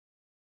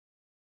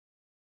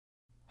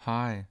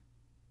Hi.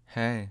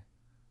 Hey.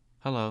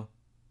 Hello.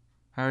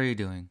 How are you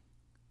doing?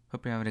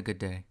 Hope you're having a good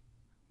day.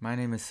 My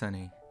name is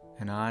Sunny,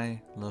 and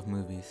I love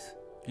movies.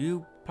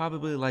 You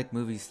probably like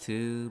movies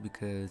too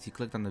because you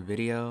clicked on the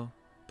video,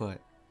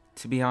 but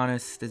to be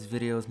honest, this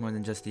video is more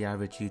than just the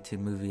average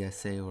YouTube movie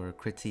essay or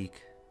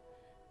critique.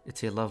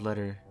 It's a love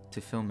letter to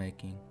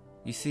filmmaking.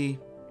 You see,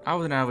 I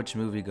was an average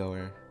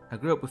moviegoer. I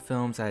grew up with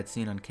films I had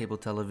seen on cable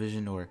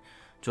television or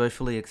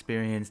joyfully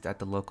experienced at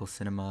the local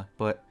cinema,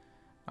 but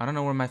I don't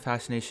know where my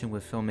fascination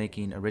with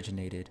filmmaking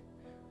originated,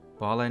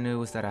 but all I knew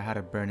was that I had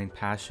a burning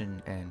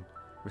passion and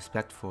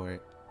respect for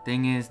it.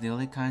 Thing is, the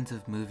only kinds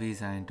of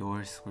movies I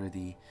endorsed were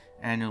the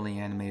annually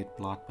animated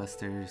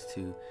blockbusters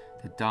to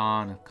the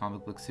dawn of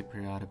comic book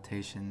superhero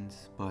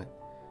adaptations, but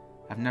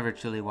I've never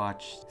truly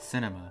watched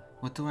cinema.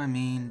 What do I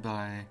mean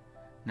by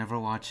never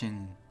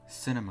watching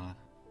cinema?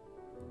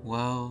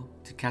 Well,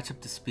 to catch up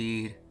to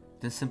speed,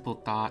 this simple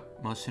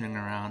thought motioning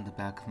around the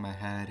back of my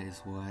head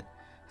is what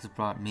has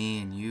brought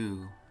me and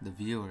you, the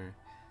viewer,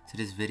 to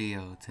this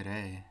video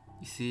today.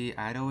 You see,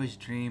 I'd always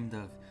dreamed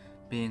of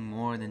being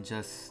more than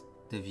just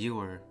the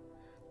viewer,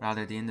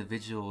 rather the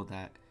individual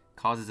that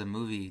causes a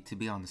movie to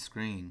be on the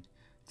screen,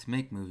 to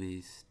make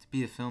movies, to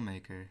be a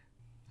filmmaker.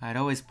 I'd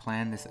always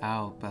planned this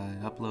out by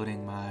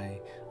uploading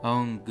my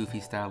own goofy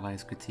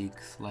stylized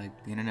critiques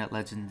like the internet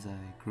legends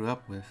I grew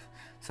up with,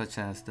 such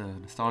as the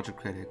Nostalgia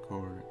Critic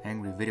or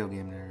Angry Video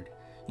Game Nerd.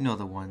 You know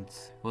the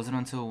ones. It wasn't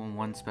until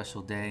one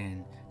special day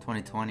in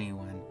 2020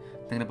 when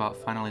thinking about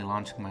finally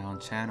launching my own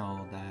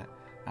channel that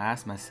I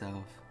asked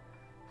myself,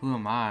 who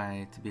am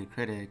I to be a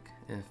critic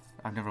if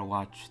I've never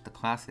watched the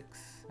classics?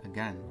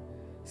 Again,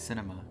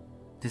 cinema.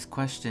 This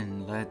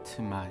question led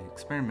to my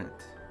experiment,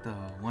 the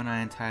one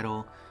I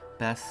entitled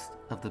Best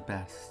of the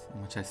Best,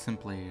 in which I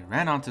simply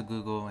ran onto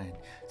Google and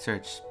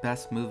searched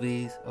best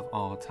movies of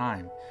all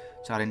time,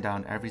 jotting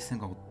down every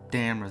single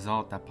damn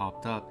result that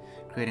popped up,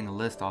 creating a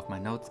list off my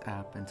notes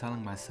app and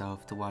telling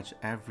myself to watch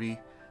every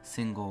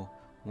single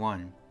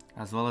one,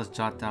 as well as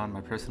jot down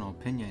my personal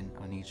opinion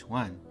on each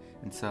one.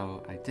 And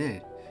so I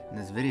did, and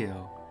this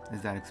video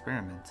is that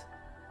experiment.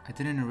 I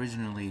didn't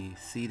originally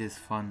see this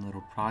fun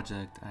little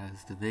project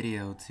as the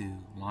video to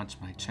launch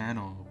my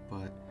channel,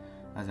 but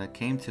as I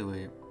came to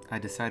it, I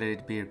decided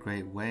it'd be a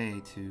great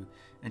way to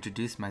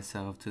introduce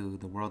myself to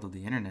the world of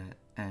the internet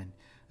and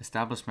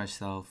establish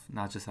myself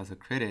not just as a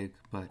critic,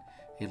 but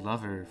a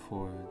lover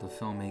for the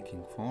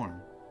filmmaking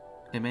form.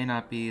 It may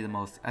not be the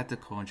most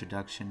ethical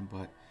introduction,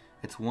 but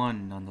it's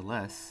one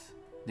nonetheless.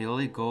 The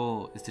only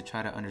goal is to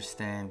try to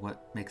understand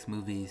what makes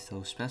movies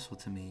so special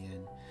to me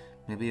and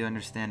maybe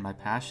understand my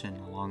passion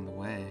along the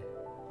way.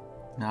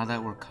 Now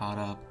that we're caught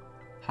up,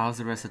 how's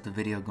the rest of the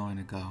video going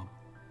to go?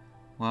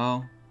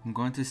 Well, I'm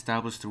going to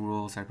establish the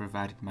rules I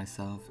provided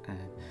myself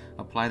and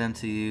apply them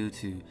to you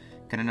to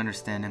get an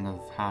understanding of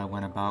how I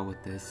went about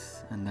with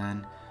this, and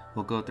then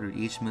we'll go through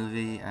each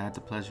movie I had the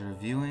pleasure of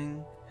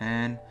viewing,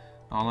 and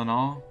all in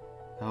all,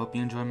 I hope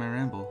you enjoy my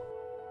ramble.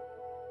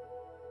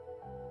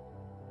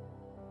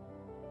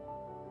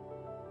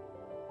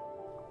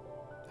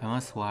 I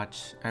must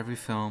watch every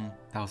film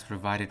that was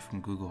provided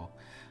from Google,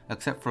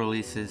 except for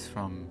releases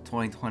from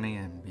 2020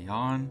 and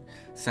beyond,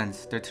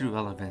 since they're too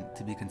relevant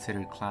to be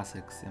considered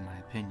classics in my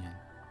opinion.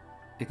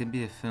 It can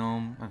be a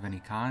film of any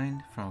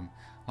kind, from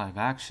live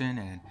action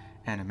and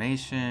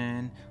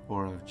animation,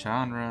 or of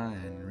genre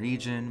and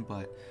region,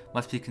 but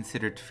must be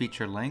considered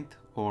feature length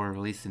or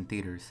released in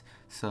theaters,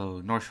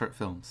 so no short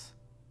films.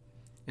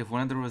 If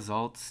one of the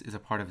results is a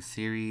part of a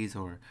series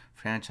or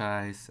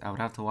franchise, I would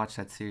have to watch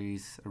that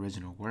series'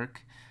 original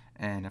work,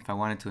 and if I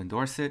wanted to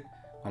endorse it,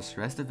 watch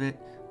the rest of it,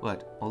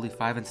 but only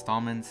 5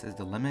 installments is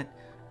the limit,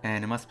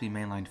 and it must be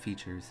mainline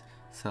features,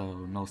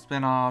 so no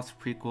spin-offs,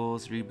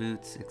 prequels,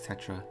 reboots,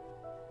 etc.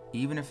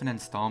 Even if an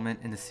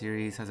installment in the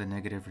series has a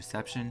negative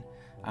reception,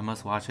 I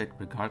must watch it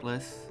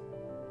regardless.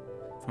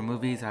 For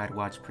movies I had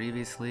watched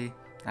previously,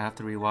 I have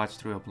to rewatch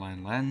through a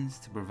blind lens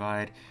to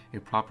provide a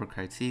proper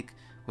critique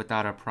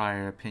without a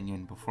prior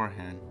opinion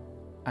beforehand.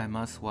 I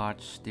must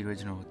watch the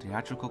original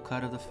theatrical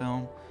cut of the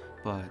film,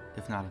 but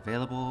if not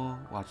available,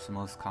 watch the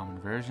most common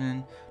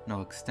version,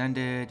 no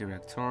extended,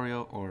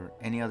 directorial, or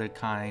any other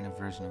kind of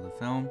version of the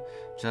film,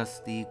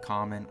 just the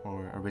common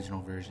or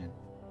original version.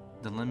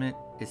 The limit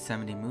is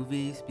 70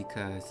 movies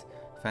because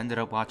if I ended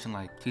up watching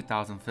like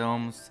 2,000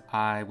 films,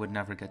 I would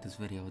never get this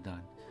video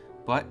done.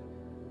 But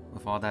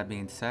with all that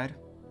being said,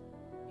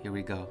 here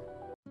we go.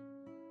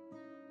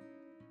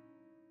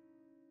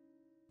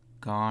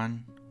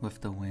 Gone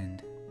with the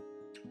Wind.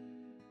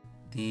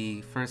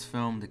 The first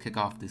film to kick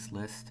off this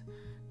list,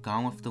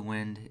 Gone with the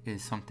Wind,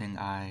 is something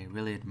I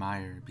really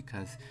admire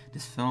because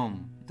this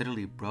film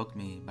literally broke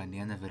me by the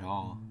end of it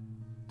all.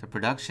 The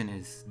production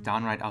is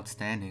downright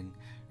outstanding.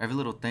 Every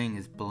little thing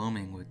is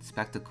blooming with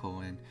spectacle,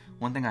 and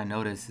one thing I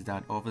noticed is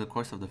that over the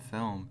course of the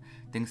film,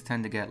 things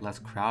tend to get less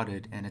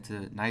crowded and it's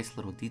a nice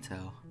little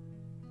detail.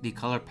 The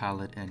color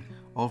palette and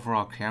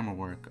overall camera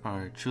work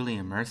are truly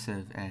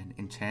immersive and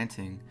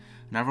enchanting.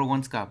 I never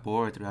once got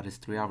bored throughout its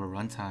 3-hour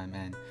runtime,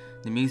 and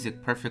the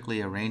music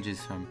perfectly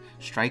arranges from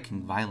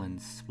striking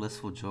violence,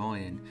 blissful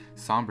joy, and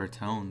somber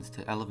tones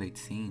to elevate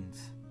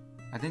scenes.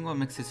 I think what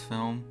makes this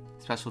film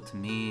special to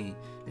me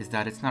is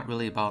that it's not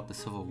really about the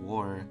Civil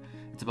War.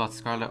 It's about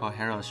Scarlett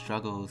O'Hara's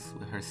struggles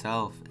with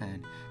herself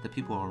and the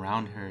people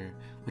around her,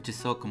 which is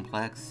so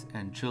complex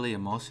and truly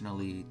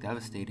emotionally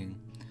devastating.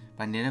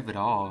 By the end of it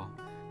all,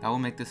 that will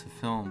make this a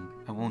film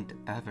I won't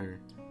ever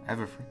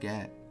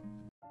forget.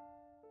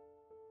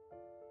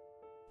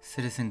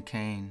 Citizen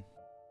Kane.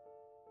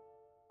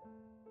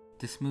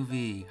 This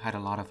movie had a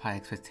lot of high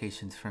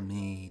expectations for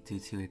me due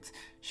to its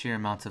sheer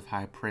amounts of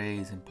high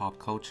praise in pop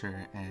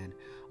culture, and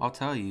I'll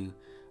tell you,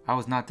 I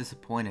was not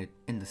disappointed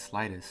in the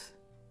slightest.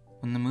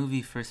 When the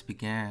movie first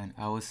began,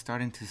 I was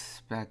starting to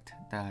suspect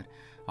that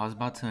I was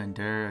about to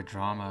endure a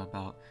drama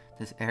about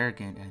this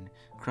arrogant and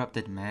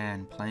corrupted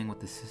man playing with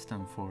the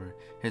system for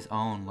his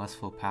own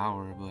lustful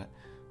power, but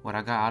what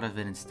I got out of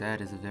it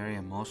instead is a very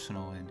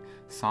emotional and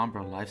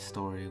somber life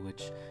story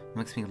which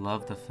makes me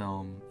love the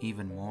film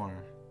even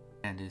more,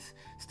 and is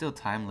still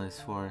timeless,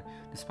 for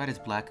despite its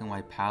black and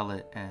white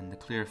palette and the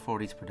clear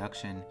 40s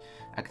production,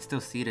 I can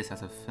still see this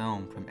as a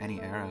film from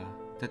any era.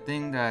 The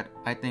thing that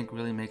I think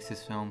really makes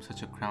this film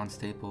such a crown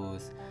staple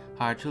is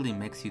how it truly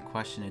makes you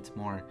question its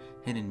more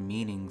hidden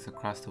meanings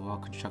across the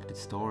well-constructed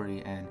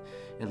story, and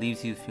it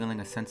leaves you feeling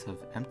a sense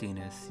of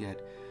emptiness,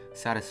 yet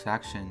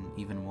satisfaction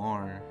even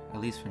more, at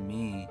least for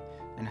me,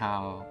 and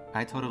how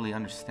I totally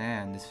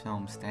understand this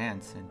film's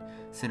stance in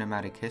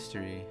cinematic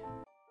history.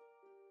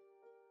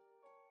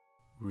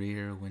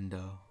 Rear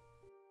Window.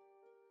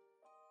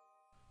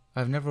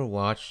 I've never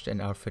watched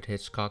an Alfred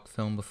Hitchcock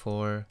film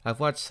before.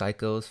 I've watched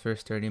Psycho's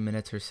first 30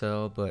 minutes or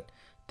so, but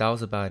that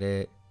was about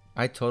it.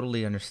 I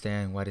totally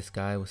understand why this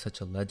guy was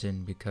such a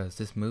legend because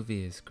this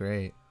movie is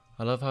great.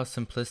 I love how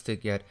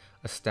simplistic yet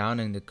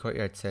astounding the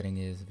courtyard setting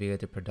is via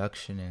the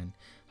production, and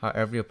how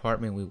every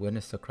apartment we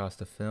witness across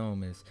the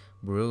film is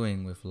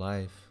brewing with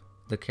life.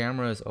 The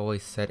camera is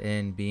always set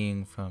in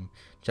being from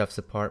Jeff's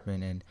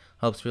apartment and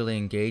helps really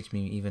engage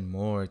me even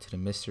more to the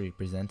mystery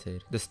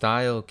presented. The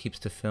style keeps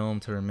the film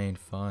to remain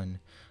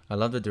fun. I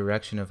love the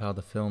direction of how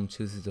the film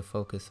chooses to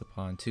focus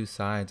upon two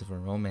sides of a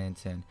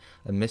romance and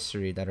a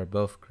mystery that are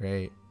both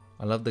great.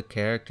 I love the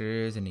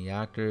characters and the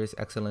actors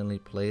excellently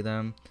play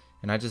them,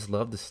 and I just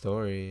love the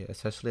story,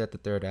 especially at the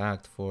third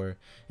act, for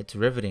it's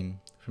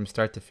riveting from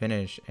start to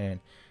finish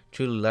and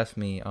truly left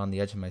me on the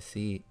edge of my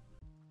seat.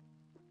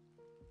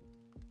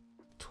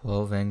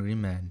 12 Angry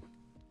Men.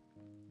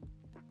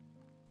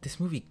 This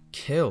movie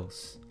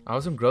kills. I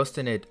was engrossed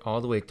in it all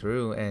the way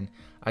through, and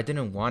I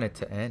didn't want it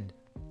to end.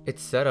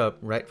 Its setup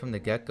right from the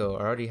get-go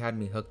already had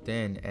me hooked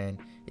in, and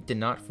it did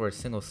not for a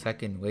single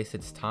second waste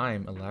its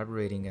time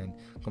elaborating and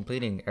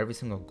completing every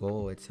single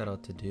goal it set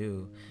out to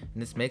do.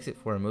 And this makes it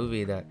for a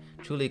movie that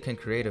truly can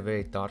create a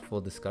very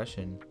thoughtful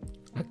discussion.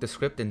 Like the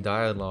script and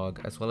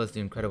dialogue, as well as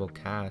the incredible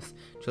cast,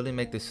 truly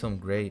make this film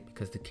great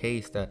because the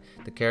case that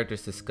the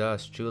characters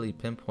discuss truly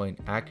pinpoint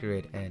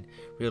accurate and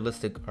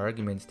realistic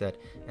arguments that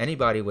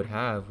anybody would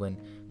have when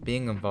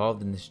being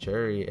involved in this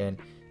jury, and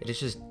it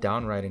is just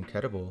downright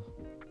incredible.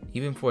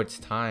 Even for its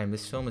time,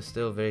 this film is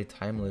still very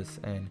timeless,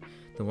 and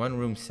the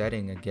one-room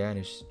setting again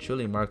is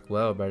truly marked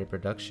well by the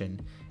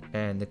production,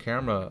 and the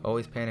camera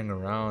always panning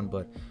around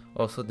but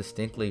also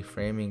distinctly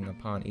framing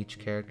upon each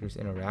character's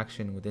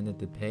interaction within the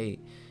debate.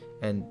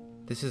 And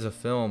this is a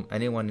film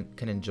anyone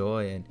can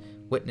enjoy and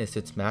witness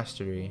its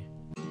mastery.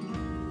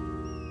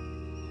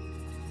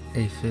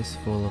 A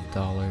Fistful of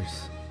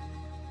Dollars.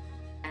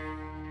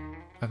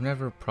 I've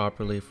never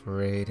properly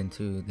forayed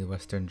into the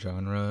Western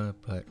genre,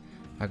 but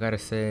I gotta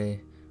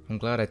say, I'm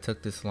glad I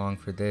took this long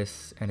for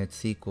this and its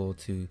sequel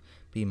to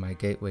be my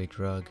gateway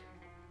drug.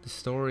 The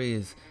story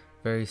is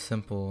very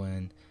simple,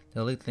 and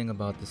the only thing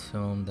about this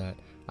film that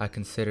I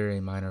consider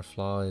a minor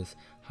flaw is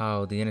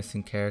how the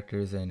innocent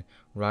characters and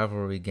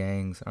rivalry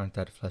gangs aren't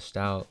that fleshed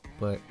out,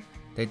 but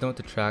they don't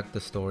detract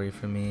the story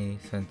from me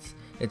since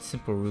its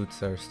simple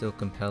roots are still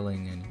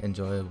compelling and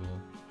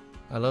enjoyable.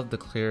 I love the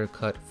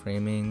clear-cut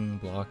framing,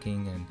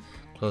 blocking, and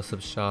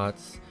close-up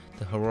shots,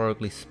 the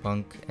heroically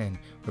spunk and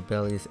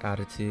rebellious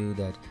attitude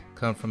that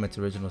come from its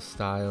original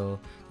style,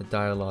 the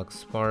dialogue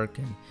spark,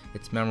 and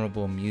its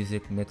memorable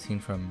music mixing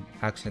from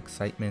action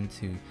excitement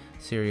to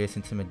serious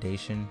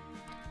intimidation.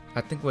 I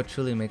think what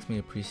truly makes me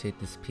appreciate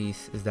this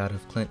piece is that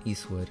of Clint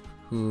Eastwood,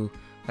 who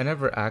I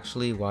never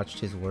actually watched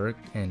his work,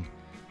 and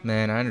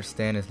man, I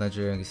understand his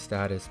legendary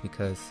status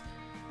because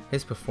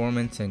his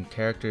performance and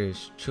character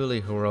is truly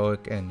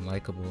heroic and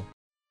likable.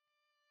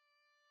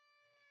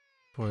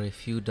 For a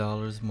few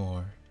dollars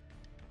more.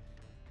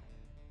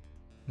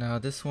 Now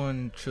this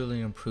one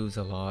truly improves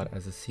a lot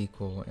as a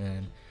sequel,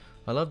 and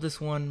I love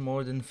this one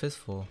more than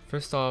Fistful.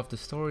 First off, the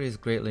story is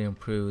greatly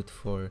improved,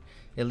 for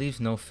it leaves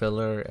no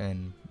filler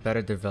and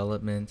better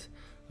development.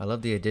 I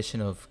love the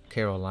addition of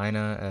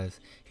Carolina as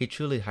he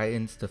truly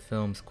heightens the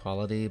film's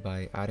quality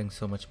by adding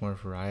so much more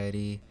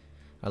variety.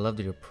 I love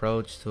the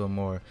approach to a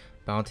more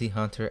bounty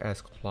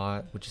hunter-esque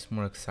plot, which is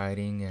more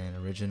exciting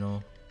and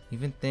original.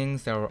 Even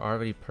things that were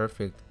already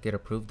perfect get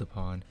improved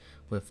upon,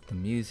 with the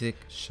music,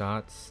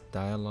 shots,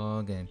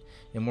 dialogue, and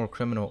a more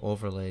criminal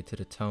overlay to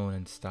the tone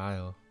and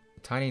style.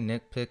 The tiny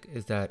nitpick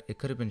is that it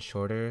could have been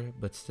shorter,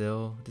 but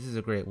still, this is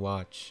a great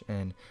watch,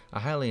 and I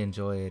highly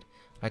enjoy it.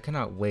 I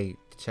cannot wait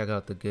to check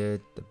out the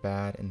good, the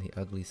bad, and the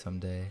ugly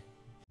someday.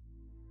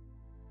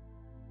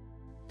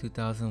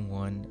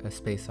 2001: A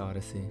Space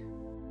Odyssey.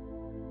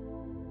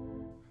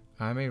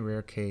 I'm a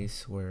rare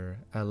case where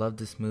I loved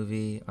this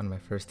movie on my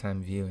first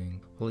time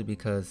viewing, only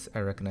because I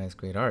recognize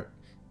great art,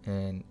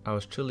 and I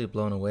was truly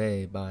blown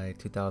away by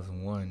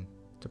 2001.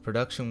 The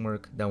production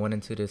work that went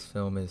into this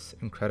film is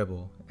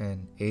incredible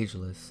and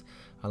ageless.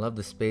 I love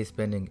the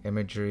space-bending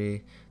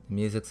imagery, the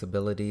music's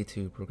ability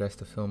to progress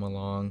the film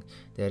along,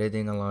 the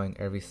editing allowing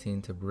every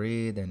scene to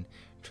breathe and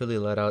truly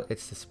let out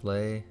its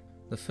display.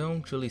 The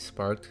film truly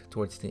sparked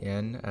towards the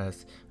end,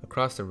 as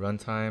across the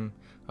runtime,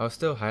 I was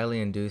still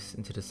highly induced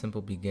into the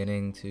simple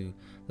beginning to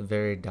the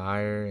very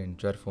dire and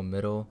dreadful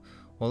middle,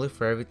 only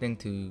for everything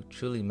to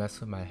truly mess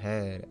with my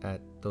head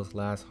at those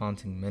last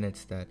haunting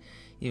minutes that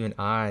even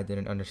I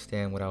didn't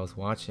understand what I was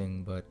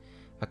watching, but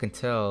I can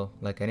tell,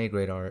 like any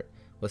great art,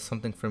 was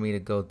something for me to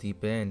go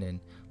deep in and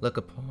look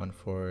upon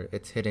for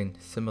its hidden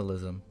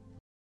symbolism.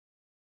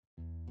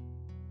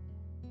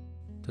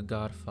 The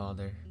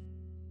Godfather.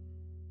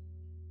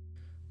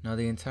 Now,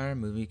 the entire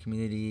movie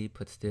community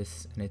puts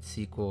this and its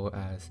sequel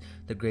as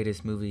the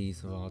greatest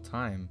movies of all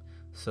time,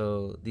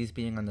 so these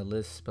being on the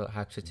list spelled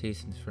high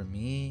expectations for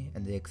me,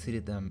 and they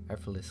exceeded them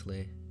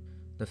effortlessly.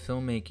 The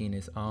filmmaking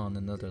is on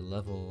another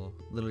level.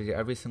 Literally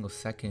every single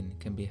second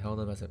can be held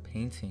up as a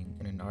painting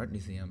in an art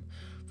museum,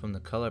 from the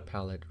color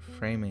palette,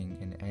 framing,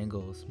 and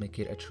angles make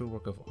it a true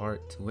work of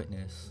art to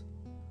witness.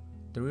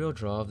 The real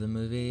draw of the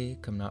movie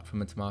come not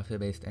from its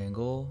mafia-based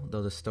angle,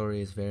 though the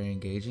story is very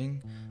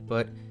engaging,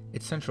 but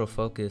its central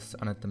focus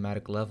on a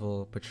thematic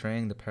level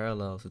portraying the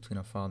parallels between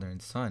a father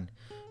and son,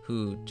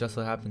 who just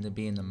so happen to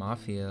be in the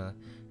mafia,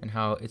 and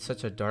how it's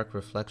such a dark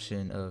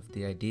reflection of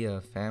the idea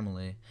of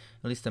family,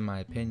 at least in my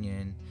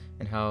opinion,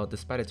 and how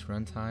despite its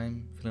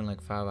runtime, feeling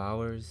like 5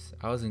 hours,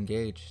 I was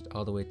engaged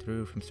all the way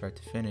through from start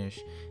to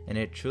finish, and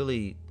it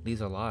truly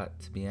leaves a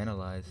lot to be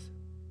analyzed.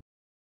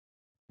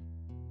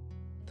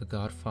 The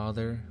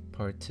Godfather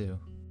Part II.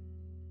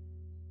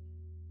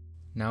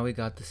 Now we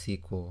got the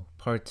sequel,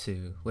 Part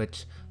 2,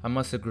 which I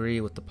must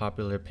agree with the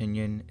popular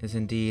opinion is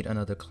indeed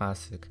another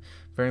classic,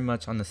 very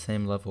much on the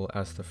same level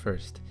as the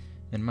first,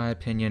 in my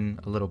opinion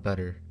a little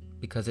better,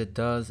 because it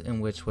does in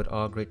which what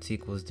all great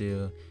sequels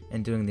do,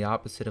 and doing the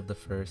opposite of the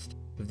first.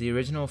 If the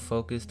original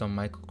focused on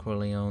Michael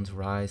Corleone's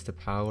rise to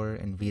power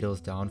and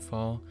Vito's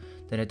downfall,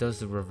 then it does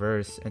the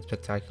reverse in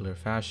spectacular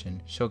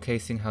fashion,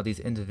 showcasing how these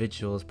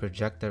individuals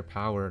project their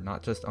power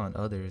not just on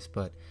others,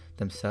 but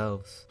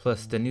themselves.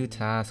 Plus, the new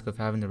task of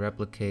having to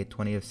replicate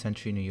 20th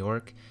century New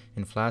York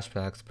in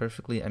flashbacks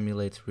perfectly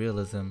emulates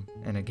realism,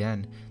 and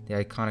again, the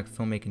iconic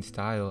filmmaking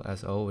style,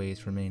 as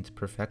always, remains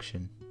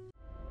perfection.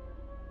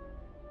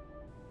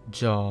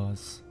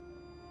 Jaws.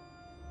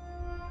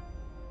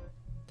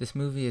 This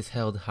movie is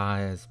held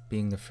high as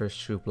being the first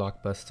true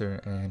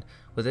blockbuster, and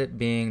with it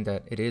being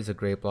that it is a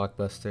great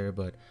blockbuster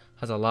but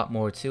has a lot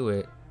more to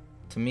it,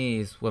 to me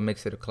is what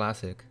makes it a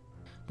classic.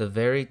 The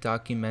very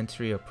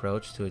documentary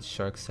approach to its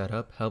shark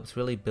setup helps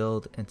really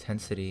build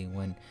intensity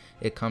when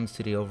it comes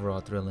to the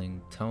overall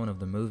thrilling tone of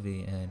the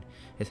movie, and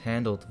is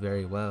handled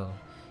very well.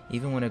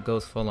 Even when it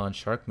goes full on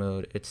shark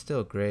mode, it's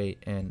still great,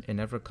 and it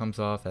never comes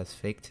off as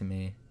fake to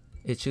me.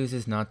 It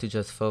chooses not to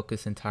just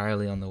focus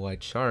entirely on the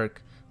white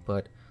shark,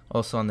 but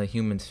also on the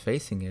humans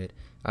facing it,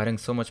 adding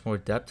so much more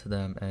depth to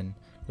them and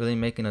really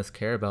making us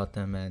care about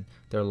them and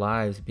their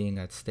lives being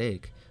at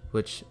stake,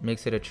 which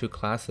makes it a true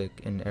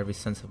classic in every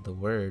sense of the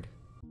word.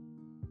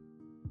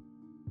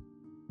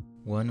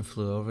 One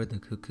Flew Over the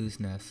Cuckoo's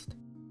Nest.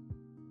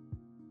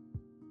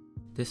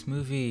 This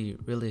movie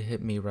really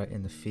hit me right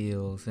in the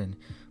feels in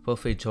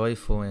both a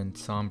joyful and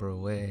somber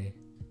way.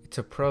 Its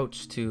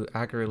approach to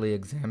accurately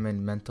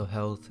examine mental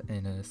health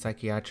in a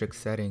psychiatric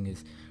setting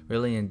is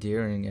really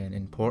endearing and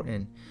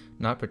important,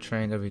 not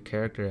portraying every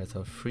character as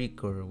a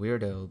freak or a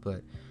weirdo,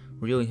 but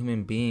real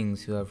human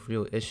beings who have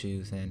real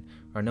issues and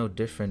are no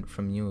different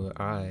from you or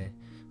I,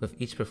 with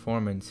each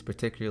performance,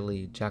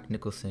 particularly Jack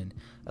Nicholson,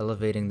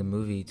 elevating the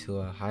movie to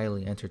a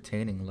highly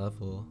entertaining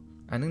level.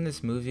 I think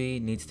this movie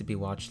needs to be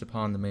watched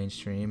upon the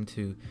mainstream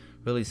to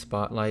really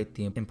spotlight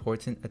the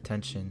important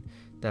attention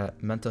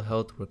that mental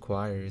health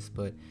requires,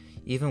 but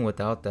even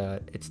without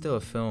that, it's still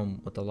a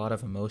film with a lot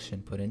of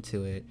emotion put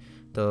into it,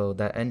 though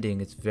that ending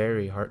is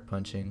very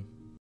heart-punching.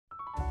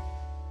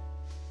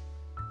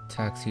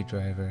 Taxi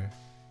Driver.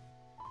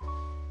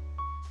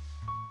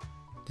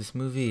 This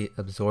movie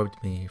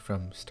absorbed me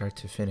from start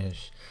to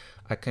finish.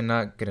 I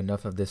cannot get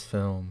enough of this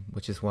film,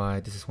 which is why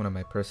this is one of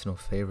my personal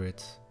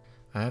favorites.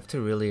 I have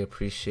to really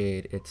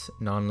appreciate its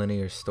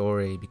non-linear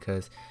story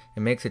because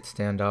it makes it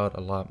stand out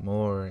a lot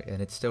more,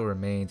 and it still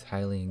remains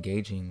highly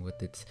engaging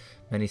with its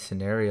many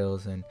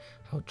scenarios and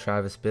how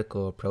Travis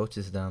Bickle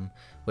approaches them,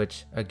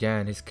 which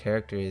again, his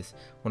character is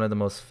one of the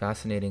most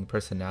fascinating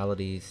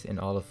personalities in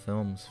all of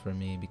films for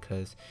me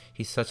because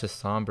he's such a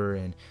somber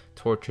and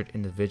tortured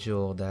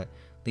individual that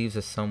leaves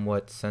a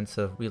somewhat sense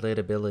of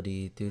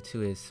relatability due to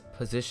his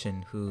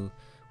position who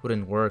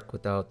wouldn't work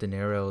without De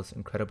Niro's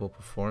incredible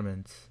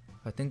performance.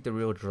 I think the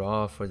real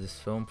draw for this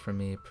film for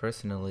me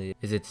personally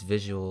is its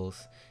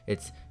visuals.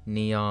 Its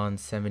neon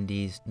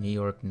 70s New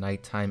York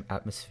nighttime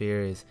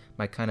atmosphere is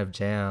my kind of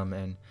jam,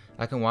 and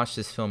I can watch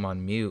this film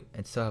on mute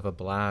and still have a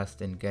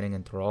blast in getting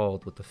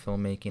enthralled with the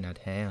filmmaking at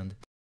hand.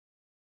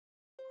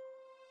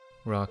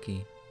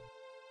 Rocky.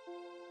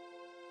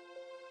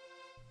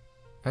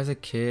 As a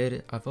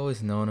kid, I've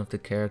always known of the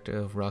character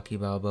of Rocky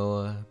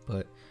Balboa,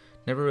 but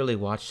never really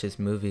watched his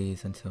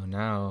movies until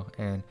now,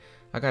 and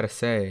I gotta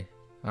say,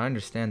 I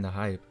understand the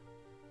hype.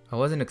 I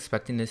wasn't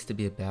expecting this to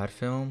be a bad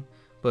film,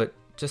 but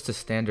just a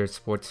standard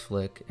sports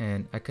flick,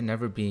 and I could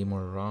never be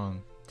more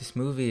wrong. This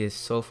movie is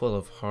so full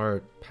of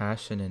heart,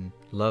 passion, and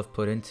love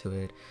put into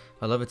it.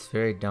 I love its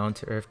very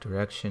down-to-earth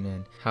direction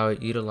and how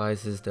it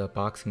utilizes the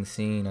boxing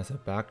scene as a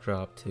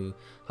backdrop to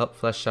help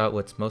flesh out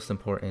what's most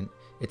important,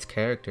 its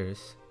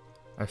characters.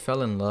 I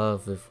fell in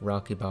love with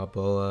Rocky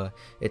Balboa,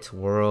 its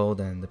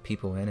world, and the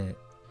people in it.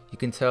 You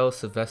can tell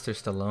Sylvester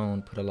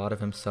Stallone put a lot of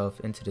himself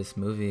into this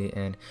movie,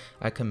 and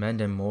I commend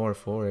him more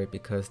for it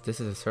because this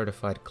is a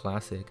certified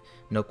classic,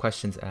 no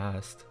questions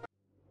asked.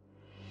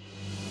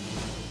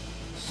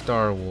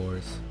 Star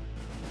Wars.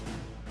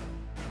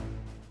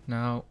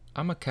 Now,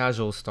 I'm a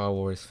casual Star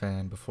Wars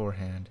fan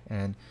beforehand,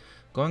 and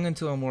going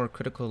into a more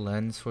critical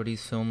lens for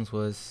these films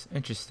was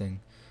interesting,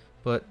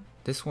 but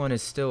this one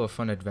is still a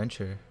fun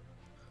adventure.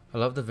 I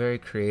love the very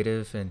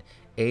creative and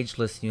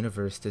ageless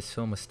universe this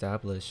film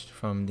established,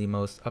 from the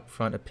most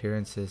upfront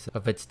appearances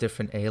of its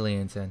different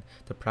aliens and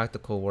the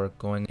practical work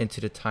going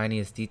into the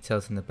tiniest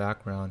details in the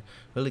background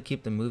really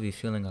keep the movie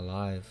feeling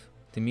alive.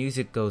 The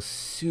music goes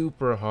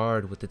super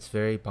hard with its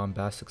very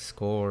bombastic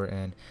score,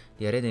 and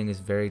the editing is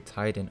very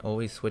tight and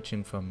always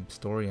switching from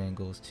story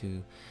angles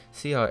to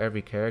see how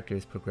every character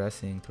is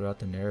progressing throughout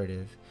the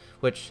narrative,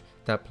 which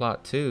that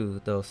plot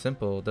too, though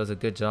simple, does a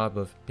good job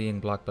of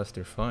being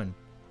blockbuster fun.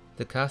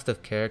 The cast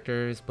of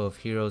characters, both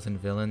heroes and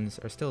villains,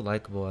 are still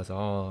likable as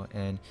all,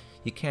 and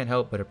you can't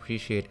help but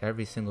appreciate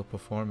every single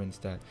performance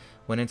that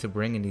went into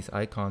bringing these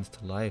icons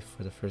to life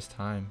for the first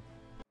time.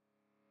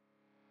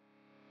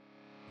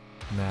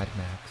 Mad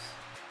Max.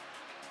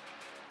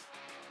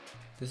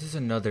 This is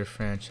another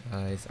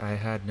franchise I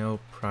had no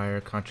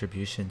prior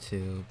contribution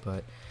to,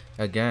 but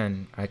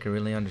again, I can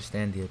really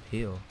understand the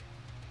appeal.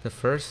 The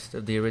first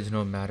of the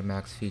original Mad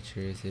Max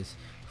features is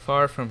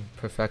far from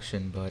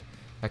perfection, but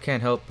I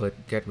can't help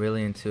but get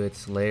really into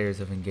its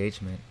layers of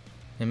engagement.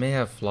 It may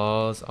have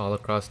flaws all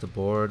across the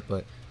board,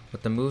 but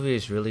what the movie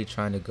is really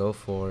trying to go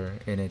for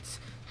in its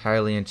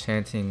highly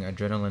enchanting,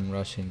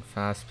 adrenaline-rushing,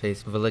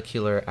 fast-paced,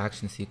 vehicular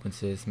action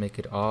sequences make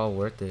it all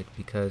worth it,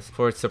 because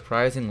for its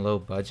surprising low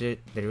budget,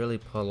 they really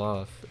pull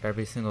off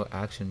every single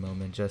action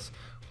moment just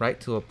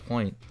right to a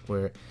point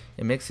where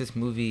it makes this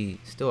movie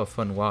still a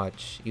fun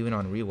watch, even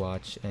on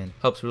rewatch, and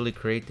helps really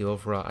create the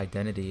overall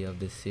identity of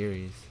this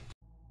series.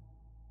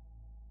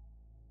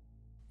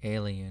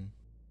 Alien.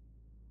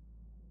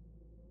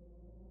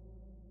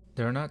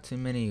 There are not too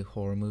many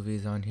horror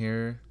movies on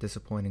here,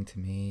 disappointing to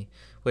me,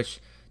 which,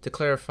 to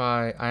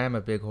clarify, I am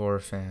a big horror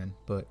fan,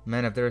 but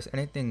man, if there is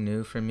anything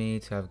new for me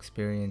to have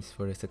experienced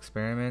for this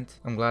experiment,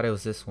 I'm glad it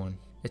was this one.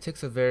 It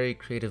takes a very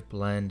creative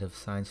blend of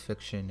science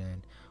fiction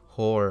and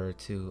horror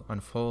to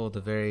unfold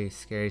the very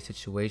scary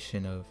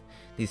situation of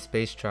these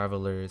space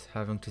travelers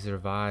having to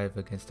survive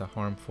against a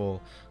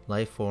harmful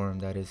life form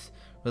that is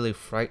really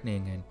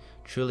frightening and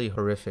truly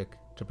horrific.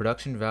 The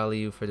production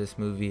value for this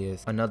movie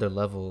is another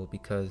level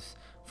because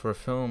for a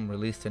film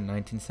released in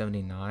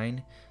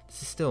 1979,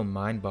 this is still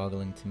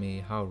mind-boggling to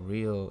me how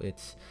real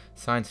its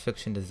science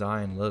fiction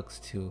design looks,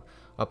 to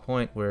a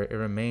point where it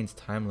remains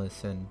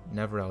timeless and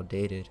never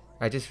outdated.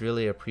 I just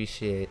really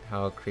appreciate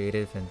how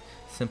creative and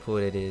simple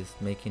it is,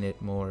 making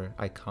it more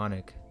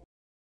iconic.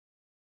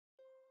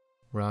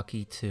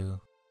 Rocky II.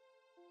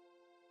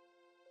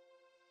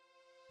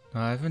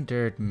 Now, I've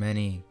endured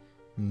many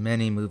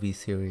movie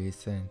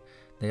series, and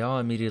they all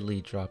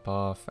immediately drop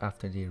off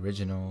after the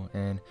original,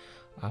 and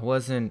I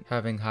wasn't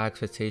having high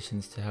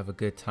expectations to have a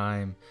good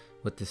time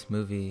with this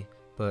movie,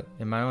 but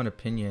in my own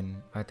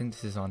opinion, I think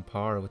this is on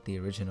par with the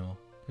original.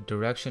 The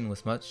direction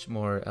was much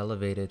more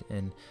elevated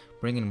in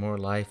bringing more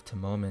life to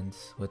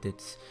moments with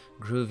its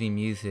groovy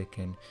music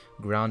and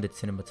grounded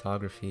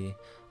cinematography,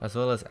 as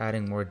well as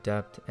adding more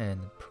depth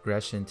and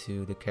progression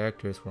to the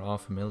characters we're all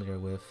familiar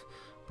with.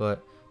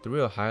 But the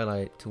real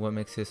highlight to what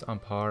makes this on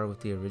par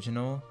with the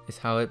original is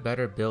how it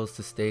better builds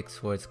the stakes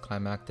for its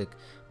climactic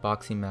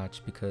boxing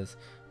match, because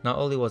not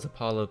only was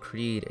Apollo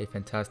Creed a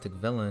fantastic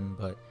villain,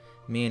 but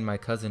me and my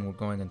cousin were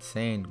going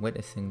insane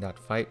witnessing that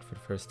fight for the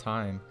first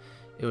time.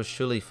 It was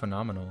truly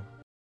phenomenal.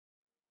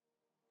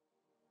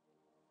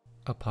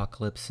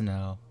 Apocalypse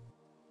Now.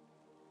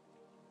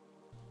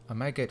 I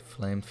might get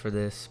flamed for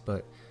this,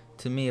 but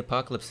to me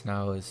Apocalypse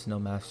Now is no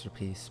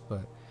masterpiece,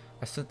 but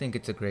I still think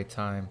it's a great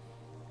time.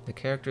 The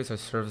characters are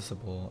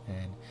serviceable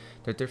and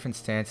their different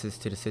stances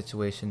to the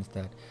situations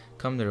that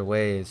come their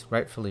way is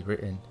rightfully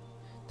written.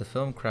 The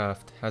film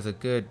craft has a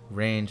good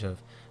range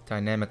of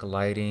dynamic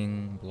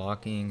lighting,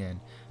 blocking, and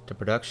the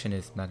production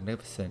is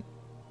magnificent.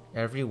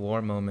 Every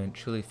war moment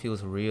truly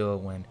feels real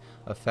when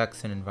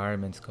effects and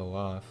environments go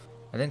off.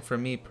 I think for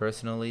me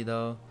personally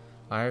though,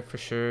 I for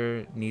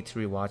sure need to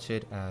rewatch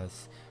it,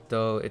 as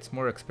though its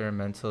more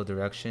experimental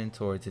direction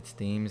towards its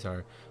themes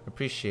are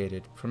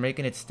appreciated for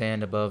making it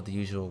stand above the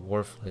usual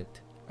war flick.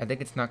 I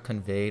think it's not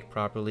conveyed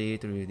properly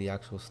through the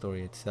actual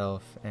story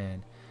itself,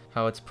 and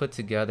how it's put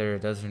together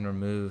doesn't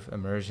remove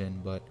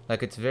immersion, but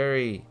like it's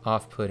very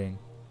off-putting.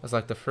 It's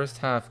like the first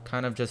half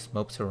kind of just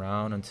mopes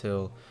around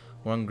until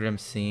one grim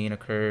scene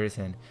occurs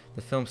and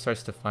the film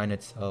starts to find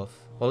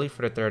itself, only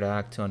for the third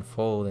act to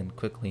unfold and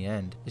quickly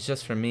end. It's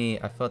just for me,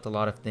 I felt a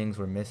lot of things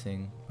were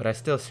missing, but I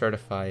still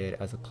certify it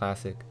as a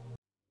classic.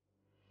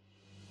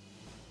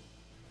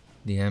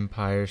 The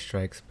Empire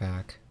Strikes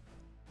Back.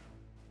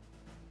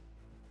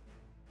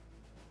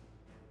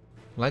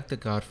 Like The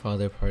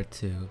Godfather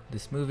Part II,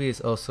 this movie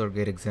is also a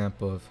great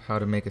example of how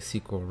to make a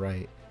sequel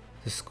right.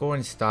 The score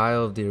and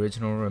style of the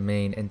original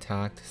remain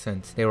intact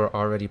since they were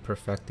already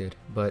perfected,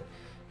 but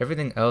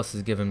everything else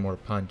is given more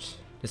punch.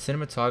 The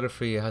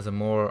cinematography has a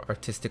more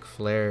artistic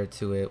flair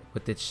to it,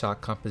 with its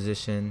shot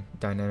composition,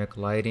 dynamic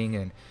lighting,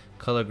 and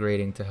color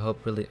grading to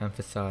help really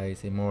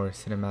emphasize a more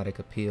cinematic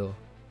appeal.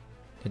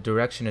 The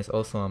direction is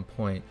also on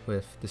point,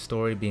 with the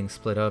story being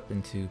split up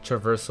into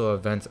traversal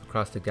events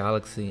across the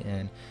galaxy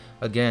and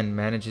again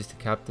manages to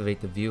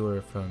captivate the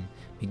viewer from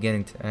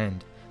beginning to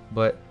end,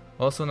 but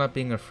also not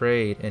being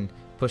afraid and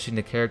pushing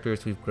the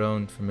characters we've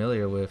grown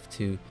familiar with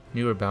to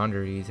newer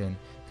boundaries and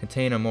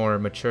contain a more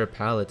mature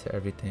palette to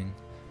everything,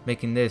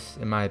 making this,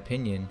 in my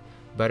opinion,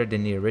 better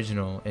than the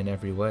original in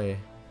every way.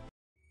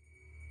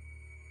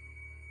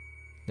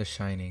 The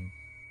Shining.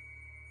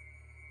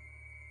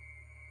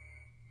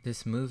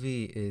 This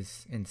movie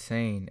is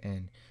insane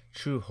and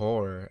true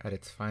horror at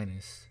its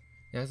finest.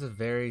 It has a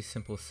very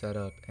simple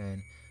setup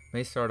and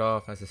may start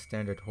off as a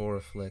standard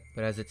horror flick,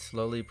 but as it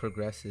slowly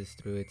progresses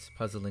through its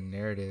puzzling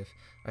narrative,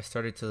 I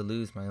started to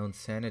lose my own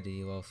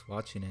sanity whilst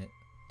watching it.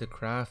 The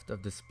craft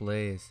of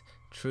display is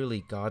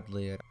truly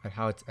godly at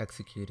how it's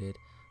executed,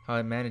 how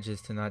it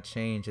manages to not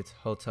change its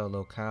hotel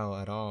locale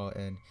at all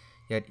and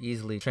yet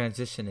easily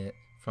transition it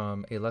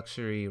from a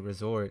luxury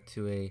resort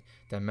to a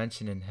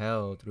dimension in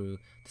hell through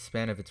the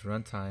span of its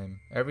runtime.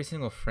 Every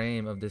single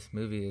frame of this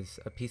movie is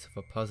a piece of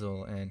a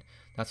puzzle, and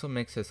that's what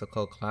makes this a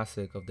cult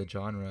classic of the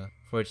genre,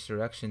 for its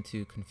direction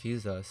to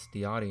confuse us,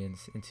 the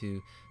audience,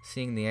 into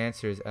seeing the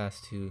answers as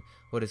to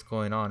what is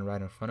going on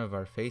right in front of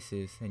our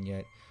faces and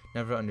yet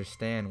never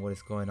understand what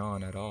is going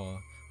on at all,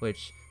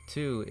 which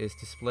too is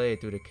displayed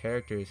through the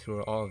characters who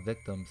are all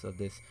victims of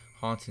this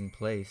haunting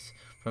place,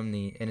 from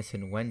the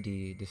innocent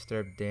Wendy,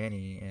 disturbed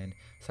Danny, and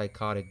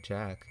psychotic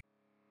Jack.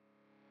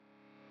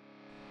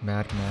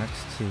 Mad Max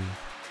 2.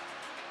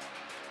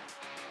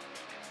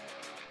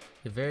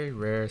 A very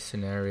rare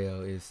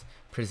scenario is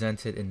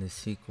presented in this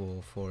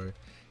sequel, for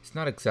it's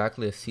not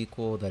exactly a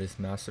sequel that is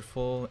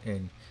masterful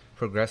in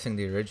progressing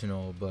the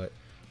original, but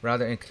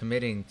rather in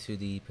committing to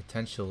the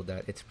potential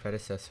that its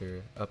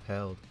predecessor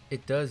upheld.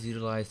 It does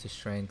utilize the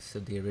strengths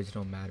of the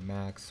original Mad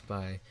Max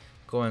by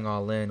going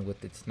all in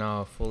with its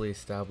now fully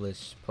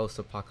established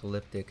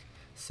post-apocalyptic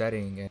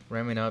setting and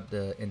ramming up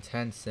the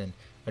intense and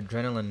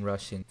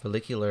adrenaline-rushing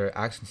follicular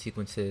action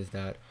sequences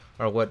that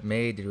are what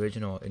made the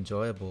original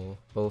enjoyable,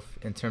 both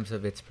in terms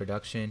of its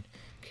production,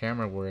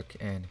 camera work,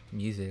 and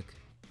music.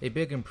 A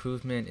big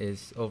improvement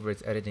is over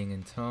its editing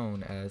and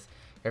tone, as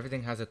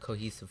everything has a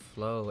cohesive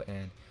flow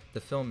and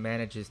the film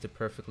manages to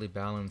perfectly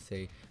balance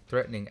a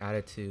threatening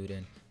attitude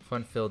and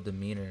fun-filled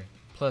demeanor.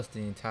 Plus,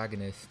 the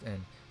antagonist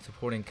and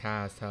supporting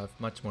cast have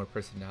much more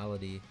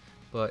personality,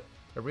 but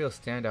a real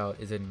standout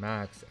is in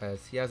Max,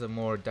 as he has a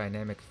more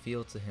dynamic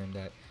feel to him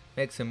that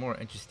makes him more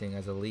interesting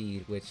as a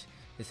lead, which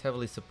is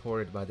heavily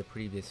supported by the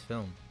previous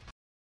film.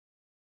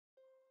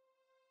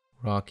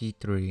 Rocky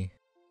III.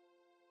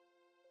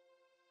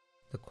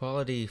 The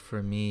quality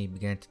for me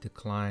began to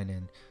decline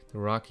in the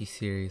Rocky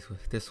series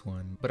with this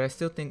one, but I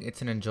still think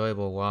it's an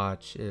enjoyable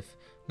watch, if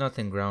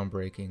nothing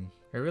groundbreaking.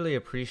 I really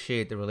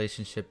appreciate the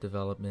relationship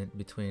development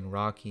between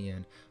Rocky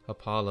and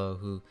Apollo,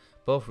 who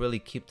both really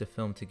keep the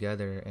film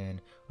together and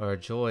are a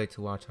joy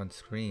to watch on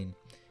screen,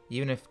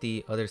 even if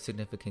the other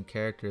significant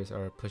characters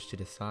are pushed to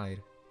the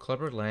side.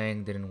 Clubber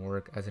Lang didn't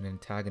work as an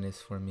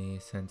antagonist for me,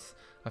 since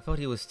I felt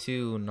he was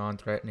too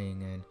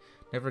non-threatening and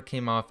never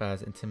came off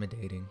as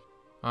intimidating.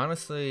 I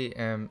honestly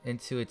am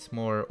into its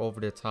more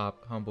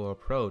over-the-top, humble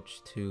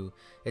approach to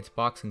its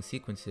boxing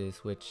sequences,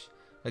 which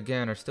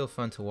again are still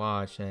fun to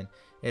watch, and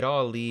it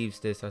all leaves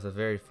this as a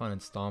very fun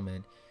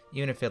installment,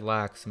 even if it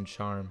lacks some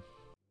charm.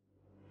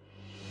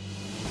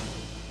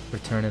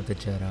 Return of the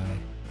Jedi.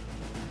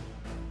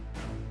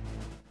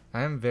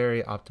 I am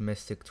very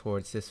optimistic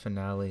towards this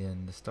finale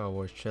in the Star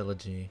Wars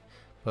trilogy,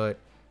 but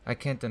I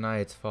can't deny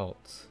its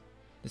faults.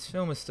 This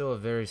film is still a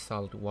very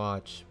solid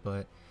watch,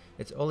 but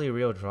its only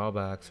real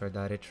drawbacks are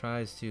that it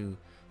tries to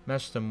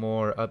mesh the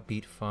more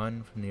upbeat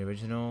fun from the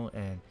original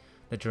and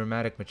the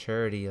dramatic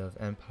maturity of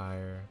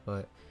Empire,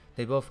 but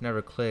they both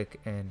never click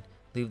and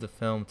leave the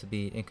film to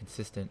be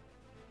inconsistent.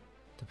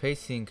 The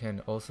pacing can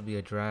also be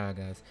a drag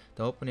as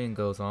the opening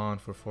goes on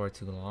for far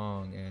too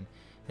long and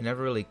it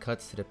never really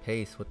cuts to the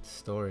pace with the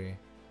story.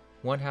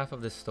 One half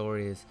of the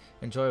story is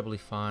enjoyably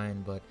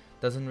fine but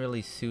doesn't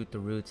really suit the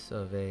roots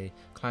of a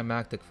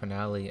climactic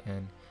finale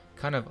and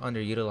kind of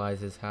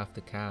underutilizes half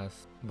the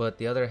cast, but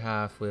the other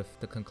half with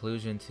the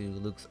conclusion to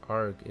Luke's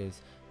arc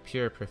is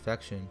pure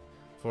perfection,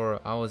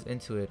 for I was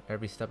into it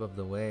every step of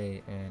the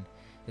way and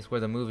it's where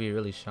the movie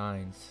really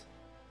shines.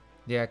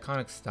 The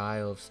iconic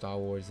style of Star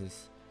Wars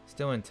is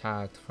still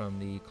intact, from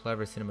the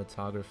clever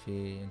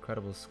cinematography,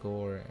 incredible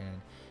score,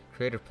 and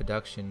creative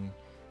production.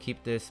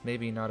 Keep this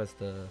maybe not as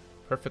the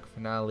perfect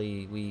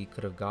finale we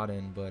could have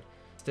gotten, but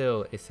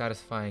still a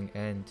satisfying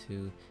end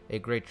to a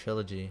great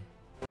trilogy.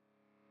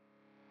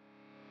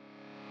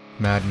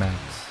 Mad Max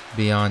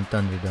Beyond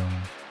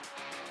Thunderdome.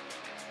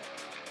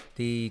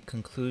 The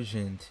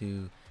conclusion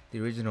to the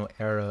original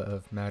era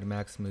of Mad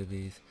Max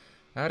movies.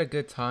 I had a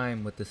good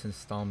time with this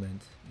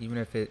installment, even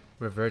if it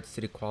reverts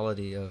to the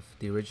quality of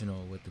the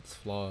original with its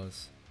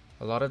flaws.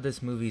 A lot of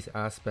this movie's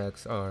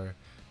aspects are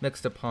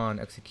mixed upon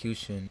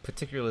execution,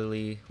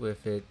 particularly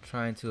with it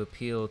trying to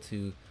appeal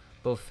to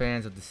both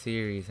fans of the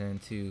series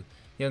and to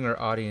younger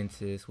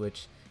audiences,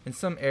 which in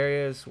some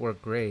areas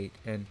work great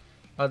and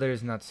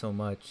others not so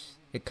much.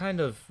 It kind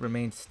of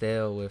remains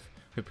stale with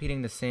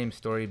repeating the same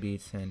story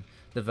beats and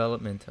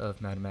development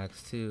of Mad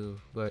Max 2,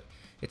 but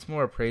its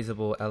more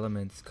appraisable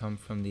elements come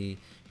from the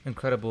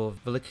incredible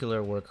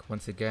vehicular work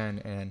once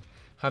again and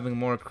having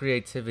more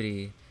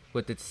creativity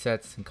with its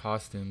sets and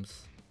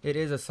costumes. It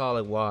is a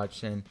solid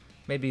watch and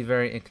may be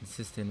very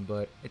inconsistent,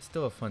 but it's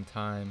still a fun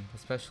time,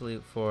 especially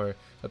for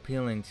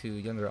appealing to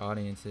younger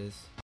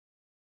audiences.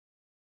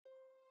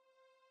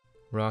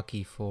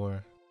 Rocky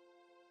IV.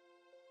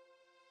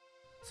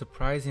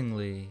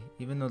 Surprisingly,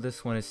 even though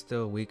this one is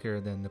still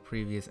weaker than the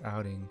previous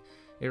outing,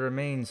 it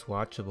remains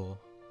watchable.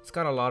 It's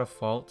got a lot of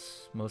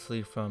faults,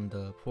 mostly from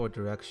the poor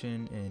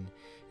direction and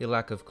a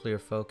lack of clear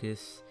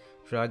focus,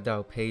 dragged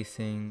out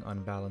pacing,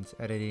 unbalanced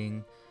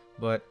editing,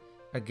 but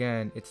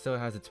again, it still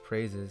has its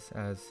praises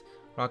as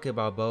Rocky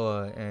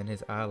Balboa and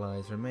his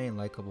allies remain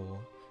likable.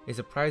 A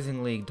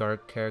surprisingly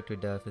dark character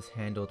death is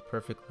handled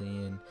perfectly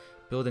in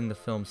building the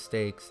film's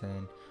stakes,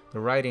 and the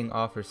writing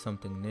offers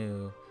something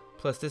new.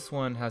 Plus, this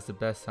one has the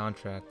best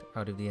soundtrack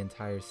out of the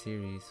entire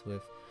series,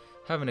 with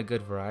having a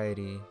good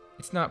variety.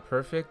 It's not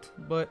perfect,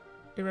 but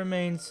it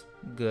remains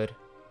good.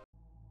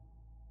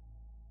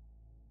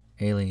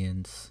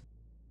 Aliens.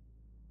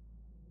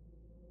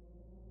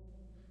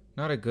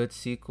 Not a good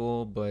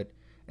sequel, but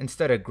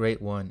instead a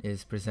great one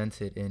is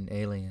presented in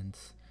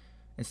Aliens.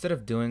 Instead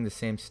of doing the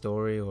same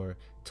story or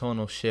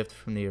tonal shift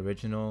from the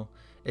original,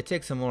 it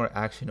takes a more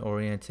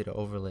action-oriented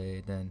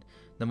overlay than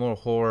the more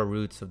horror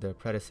roots of their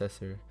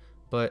predecessor,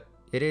 but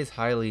it is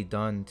highly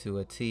done to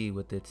a T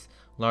with its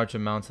large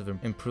amounts of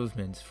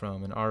improvements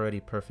from an already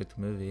perfect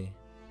movie.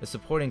 The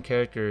supporting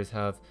characters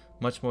have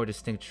much more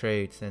distinct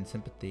traits and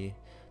sympathy.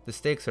 The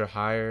stakes are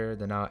higher,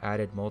 the now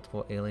added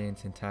multiple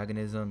aliens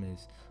antagonism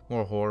is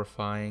more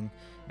horrifying,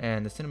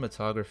 and the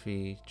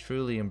cinematography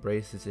truly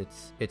embraces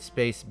its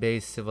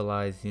space-based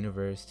civilized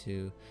universe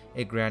to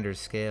a grander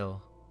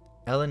scale.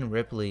 Ellen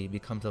Ripley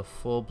becomes a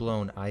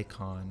full-blown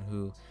icon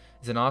who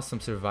is an awesome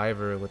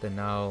survivor with a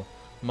now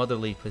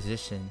motherly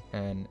position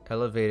and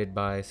elevated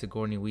by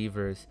Sigourney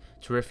Weaver's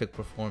terrific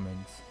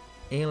performance.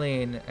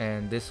 Alien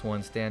and this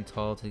one stand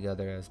tall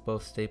together as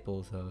both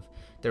staples of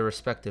their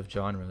respective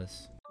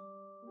genres.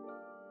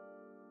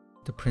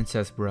 The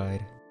Princess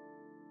Bride.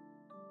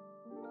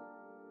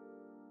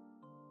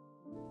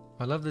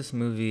 I love this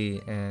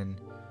movie and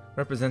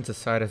represents a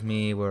side of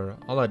me where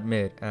I'll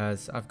admit,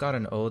 as I've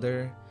gotten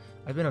older,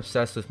 I've been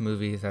obsessed with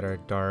movies that are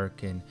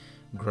dark and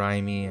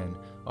grimy and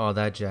all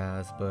that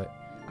jazz, but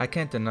I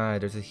can't deny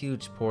there's a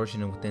huge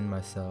portion within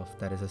myself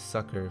that is a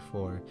sucker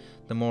for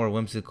the more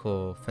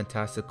whimsical,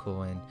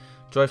 fantastical, and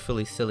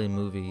joyfully silly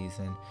movies,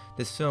 and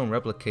this film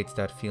replicates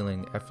that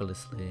feeling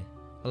effortlessly.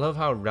 I love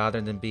how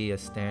rather than be a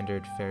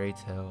standard fairy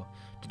tale,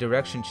 the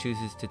direction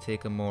chooses to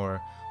take a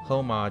more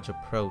homage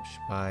approach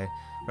by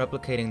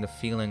replicating the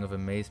feeling of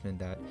amazement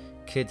that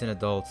kids and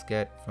adults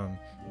get from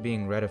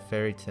being read a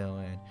fairy tale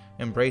and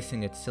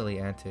embracing its silly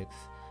antics,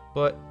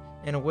 but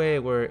in a way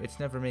where it's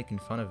never making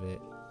fun of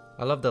it.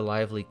 I love the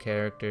lively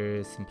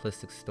characters,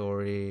 simplistic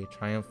story,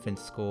 triumphant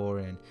score,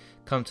 and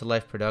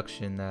come-to-life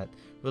production that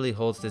really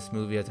holds this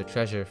movie as a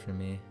treasure for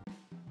me.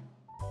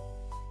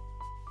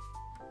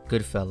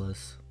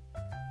 GoodFellas.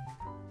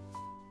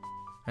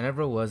 I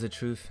never was a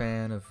true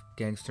fan of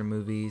gangster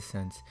movies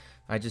since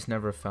I just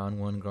never found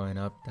one growing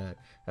up that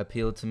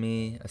appealed to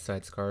me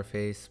aside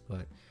Scarface,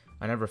 but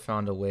I never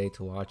found a way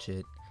to watch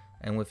it.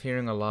 and with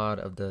hearing a lot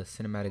of the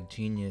cinematic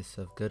genius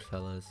of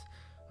Goodfellas,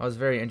 I was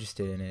very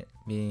interested in it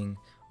being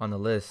on the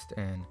list,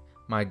 and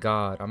my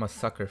god, I'm a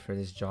sucker for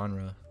this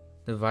genre.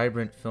 The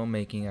vibrant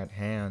filmmaking at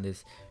hand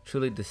is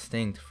truly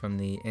distinct from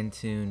the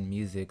in-tune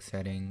music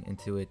setting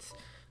into its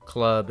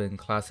club and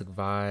classic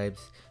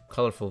vibes,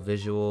 colorful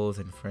visuals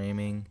and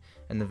framing,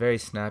 and the very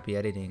snappy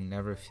editing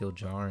never feel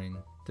jarring.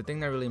 The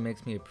thing that really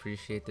makes me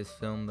appreciate this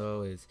film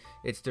though is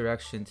its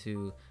direction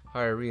to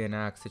how it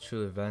reenacts the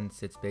true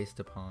events it's based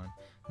upon,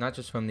 not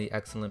just from the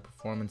excellent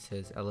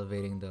performances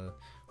elevating the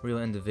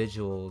real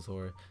individuals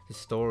or the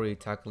story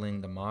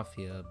tackling the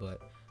mafia, but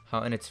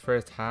how in its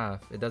first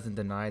half it doesn't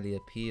deny the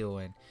appeal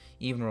and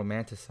even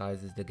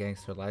romanticizes the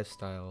gangster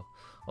lifestyle,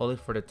 only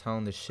for the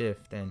tone to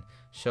shift and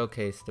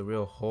showcase the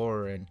real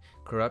horror and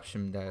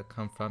corruption that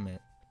come from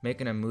it,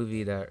 making a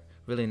movie that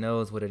really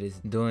knows what it is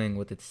doing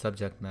with its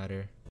subject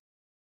matter.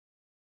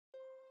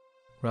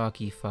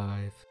 Rocky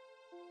 5.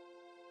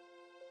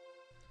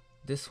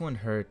 This one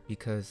hurt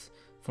because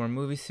for a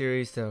movie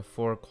series to have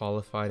 4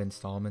 qualified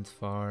installments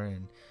far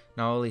and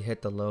not only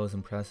hit the low is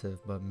impressive,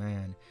 but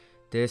man,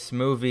 this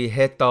movie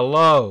hit the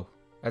low!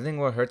 I think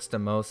what hurts the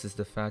most is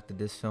the fact that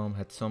this film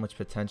had so much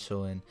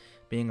potential in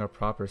being a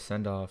proper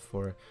send-off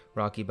for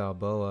Rocky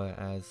Balboa,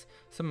 as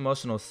some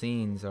emotional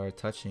scenes are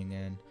touching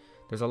and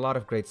there's a lot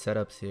of great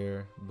setups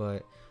here,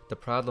 but the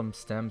problem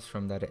stems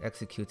from that it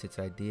executes its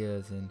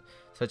ideas in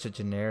such a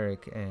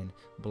generic and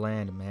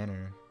bland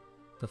manner.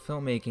 The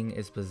filmmaking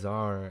is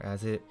bizarre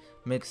as it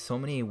makes so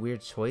many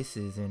weird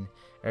choices in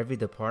every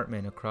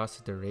department across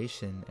the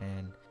duration,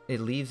 and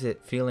it leaves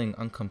it feeling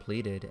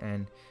uncompleted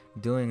and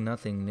doing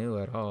nothing new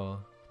at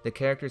all. The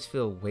characters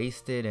feel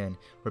wasted and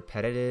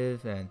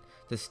repetitive, and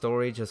the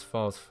story just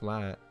falls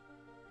flat.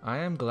 I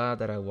am glad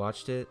that I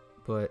watched it,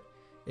 but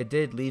it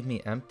did leave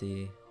me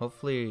empty.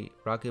 Hopefully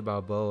Rocky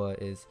Balboa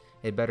is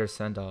a better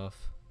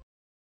send-off.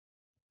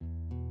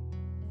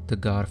 The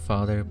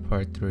Godfather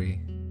Part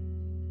III.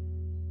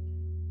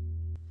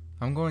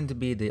 I'm going to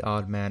be the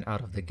odd man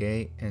out of the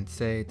gate and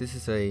say this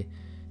is a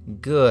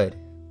good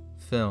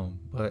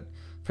film, but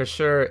for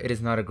sure it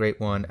is not a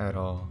great one at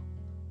all.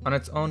 On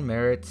its own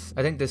merits,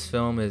 I think this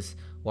film is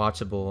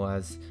watchable,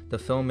 as the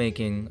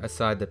filmmaking,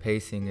 aside the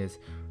pacing, is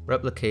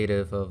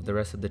replicative of the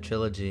rest of the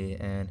trilogy,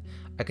 and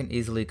I can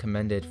easily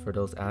commend it for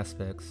those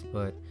aspects,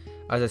 but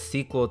as a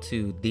sequel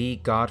to The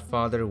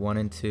Godfather 1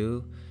 and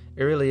 2,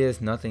 it really is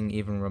nothing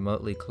even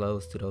remotely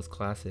close to those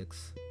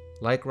classics.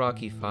 Like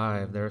Rocky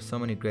 5, there are so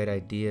many great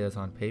ideas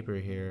on paper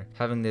here,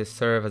 having this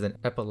serve as an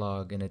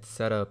epilogue in its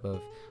setup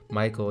of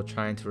Michael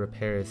trying to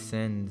repair his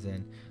sins,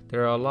 and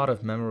there are a lot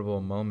of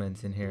memorable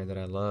moments in here that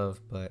I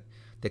love, but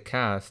the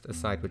cast,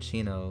 aside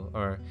Pacino,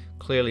 are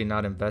clearly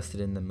not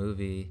invested in the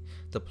movie.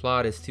 The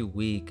plot is too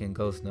weak and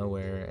goes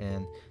nowhere,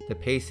 and the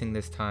pacing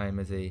this time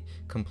is a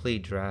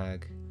complete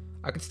drag.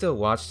 I can still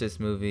watch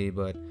this movie,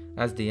 but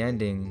as the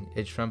ending,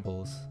 it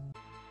trembles.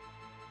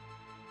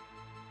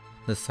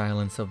 The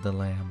Silence of the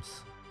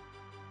Lambs.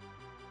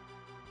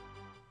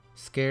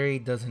 Scary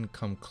doesn't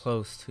come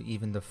close to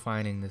even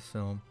defining this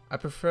film. I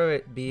prefer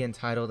it be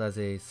entitled as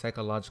a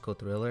psychological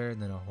thriller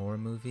than a horror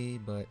movie,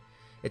 but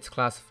it's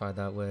classified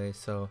that way,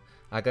 so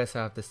I guess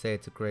I have to say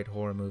it's a great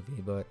horror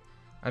movie, but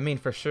I mean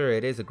for sure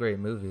it is a great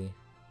movie.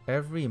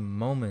 Every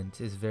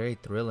moment is very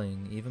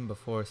thrilling, even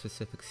before a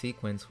specific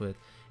sequence with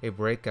a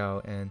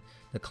breakout and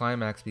the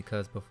climax,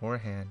 because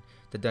beforehand,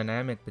 the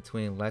dynamic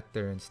between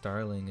Lecter and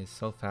Starling is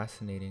so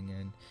fascinating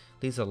and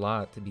leaves a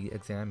lot to be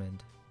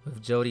examined.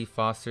 With Jodie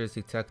Foster's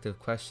detective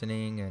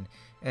questioning and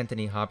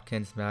Anthony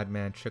Hopkins'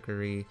 madman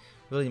trickery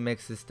really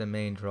makes this the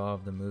main draw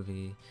of the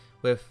movie,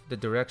 with the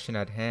direction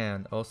at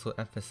hand also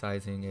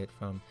emphasizing it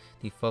from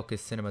the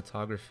focused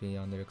cinematography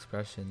on their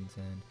expressions,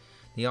 and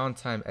the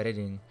on-time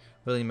editing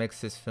really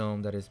makes this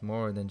film that is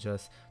more than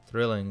just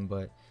thrilling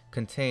but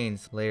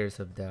contains layers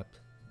of depth.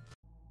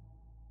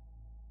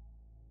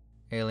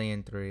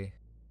 Alien 3.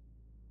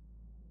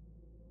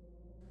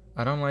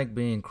 I don't like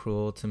being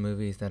cruel to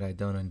movies that I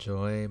don't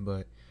enjoy,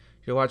 but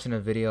you're watching a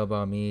video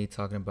about me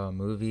talking about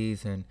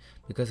movies, and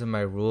because of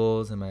my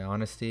rules and my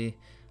honesty,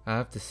 I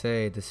have to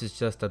say this is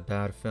just a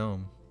bad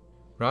film.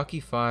 Rocky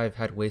 5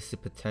 had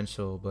wasted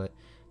potential, but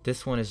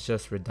this one is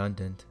just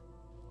redundant.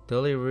 The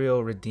only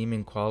real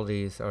redeeming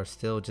qualities are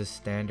still just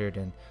standard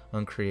and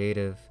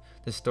uncreative.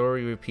 The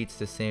story repeats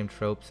the same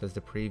tropes as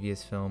the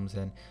previous films,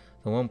 and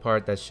the one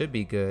part that should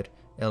be good,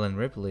 Ellen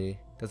Ripley,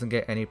 doesn't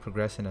get any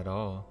progression at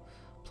all.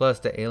 Plus,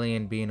 the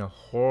alien being a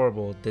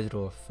horrible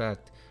digital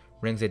effect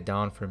brings it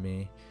down for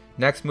me.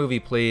 Next movie,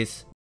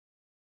 please.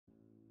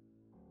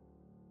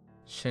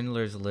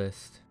 Schindler's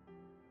List.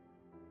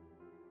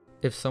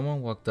 If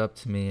someone walked up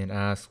to me and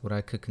asked what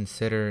I could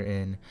consider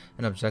in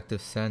an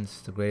objective sense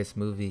the greatest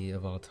movie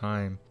of all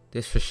time,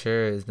 this for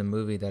sure is the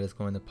movie that is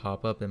going to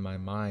pop up in my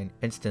mind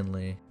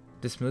instantly.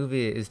 This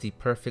movie is the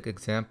perfect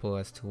example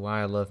as to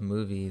why I love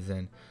movies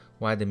and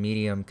why the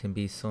medium can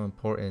be so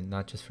important,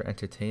 not just for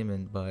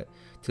entertainment but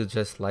to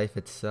just life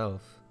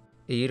itself.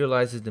 It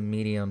utilizes the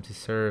medium to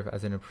serve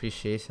as an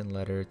appreciation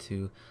letter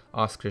to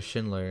Oskar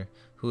Schindler,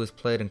 who is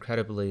played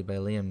incredibly by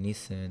Liam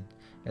Neeson,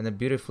 and the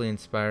beautifully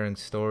inspiring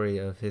story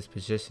of his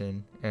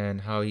position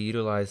and how he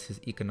utilized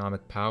his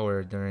economic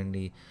power during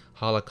the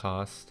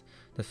Holocaust.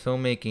 The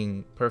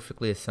filmmaking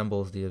perfectly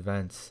assembles the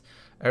events.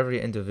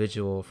 Every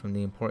individual, from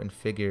the important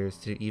figures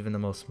to even the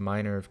most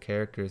minor of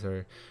characters,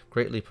 are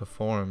greatly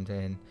performed,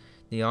 and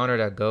the honor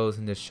that goes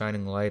into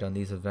shining light on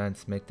these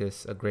events make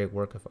this a great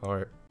work of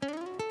art.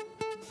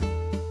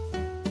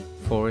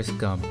 Forrest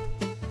Gump.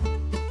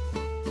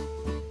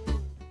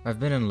 I've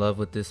been in love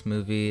with this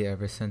movie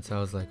ever since I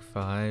was like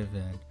 5,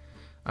 and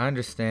I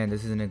understand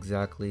this isn't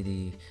exactly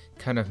the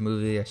kind of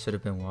movie I should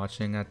have been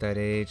watching at that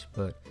age,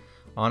 but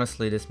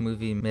honestly this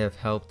movie may have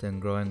helped in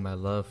growing my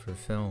love for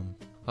film.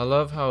 I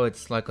love how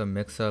it's like a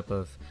mix-up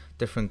of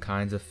different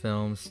kinds of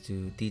films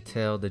to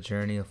detail the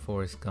journey of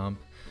Forrest Gump,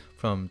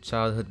 from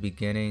childhood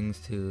beginnings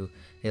to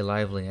a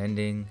lively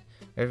ending.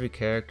 Every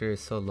character is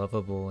so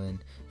lovable and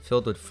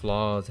filled with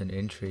flaws and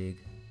intrigue.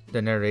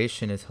 The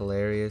narration is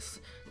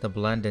hilarious. The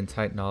blend and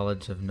tight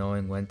knowledge of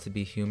knowing when to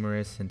be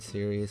humorous and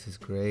serious is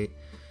great.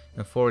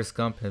 And Forrest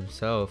Gump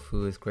himself,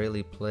 who is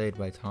greatly played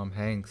by Tom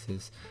Hanks,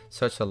 is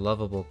such a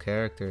lovable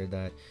character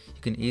that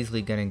you can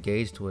easily get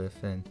engaged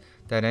with, and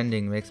that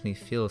ending makes me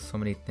feel so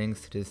many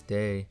things to this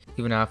day,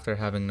 even after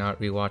having not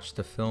rewatched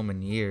the film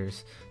in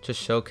years.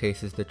 Just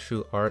showcases the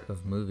true art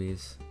of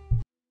movies.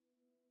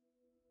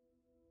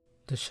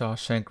 The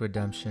Shawshank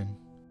Redemption.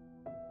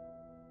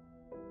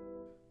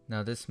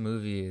 Now this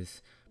movie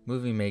is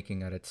movie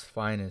making at its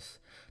finest.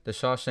 The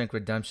Shawshank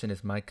Redemption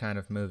is my kind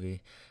of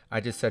movie.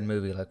 I just said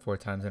movie like 4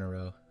 times in a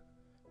row.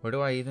 Where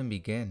do I even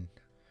begin?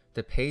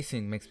 The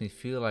pacing makes me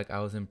feel like I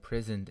was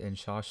imprisoned in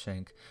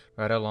Shawshank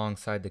right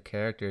alongside the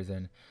characters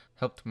and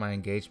helped my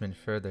engagement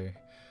further.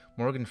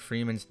 Morgan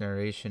Freeman's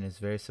narration is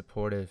very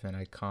supportive and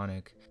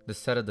iconic. The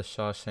set of the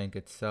Shawshank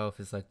itself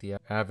is like the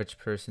average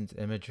person's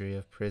imagery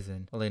of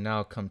prison, only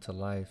now come to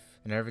life,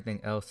 and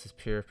everything else is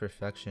pure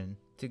perfection.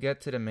 To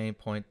get to the main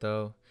point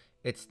though,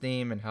 its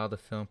theme and how the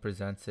film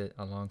presents it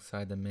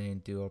alongside the main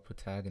duo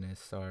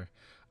protagonists are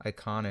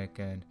iconic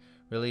and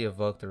really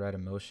evoke the right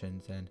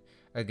emotions, and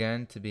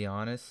again, to be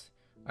honest,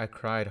 I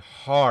cried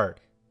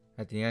hard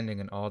at the ending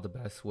in all the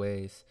best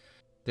ways.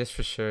 This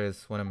for sure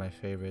is one of my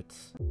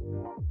favorites.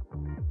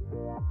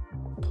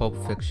 Pulp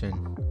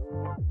Fiction.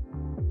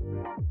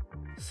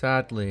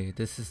 Sadly,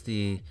 this is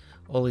the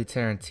only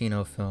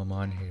Tarantino film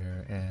on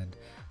here, and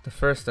the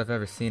first I've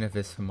ever seen of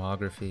his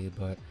filmography,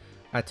 but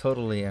I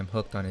totally am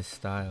hooked on his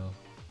style.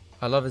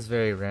 I love his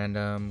very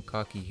random,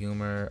 cocky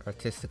humor,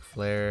 artistic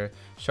flair,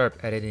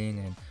 sharp editing,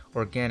 and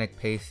organic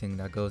pacing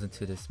that goes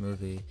into this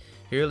movie.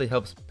 He really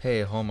helps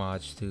pay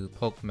homage to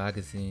pulp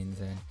magazines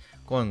and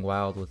going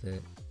wild with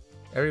it.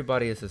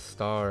 Everybody is a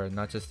star,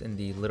 not just in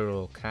the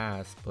literal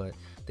cast, but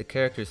the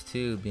characters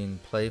too, being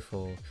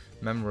playful,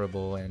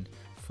 memorable, and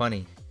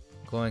funny,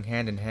 going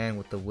hand in hand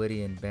with the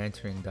witty and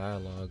bantering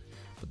dialogue.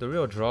 But the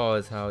real draw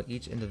is how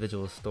each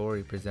individual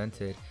story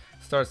presented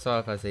starts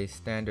off as a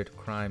standard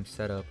crime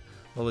setup,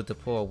 only to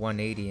pull a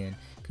 180 and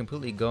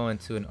completely go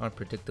into an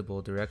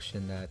unpredictable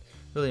direction that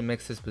really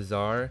makes this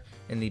bizarre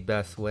in the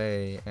best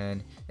way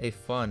and a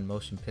fun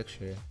motion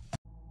picture.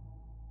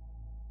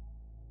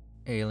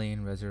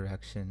 Alien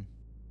Resurrection.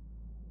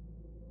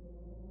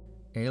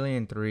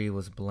 Alien 3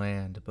 was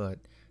bland, but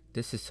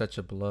this is such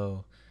a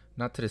blow,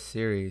 not to the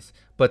series,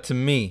 but to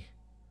me.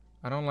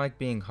 I don't like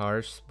being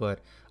harsh, but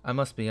I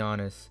must be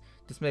honest,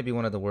 this may be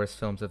one of the worst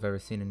films I've ever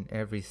seen in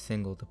every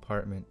single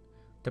department.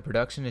 The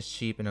production is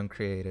cheap and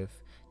uncreative,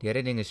 the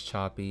editing is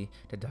choppy,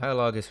 the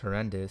dialogue is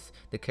horrendous,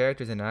 the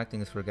characters and acting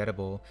is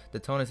forgettable, the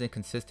tone is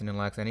inconsistent and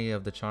lacks any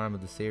of the charm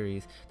of the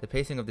series, the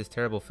pacing of this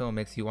terrible film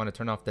makes you want to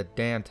turn off the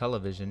damn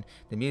television,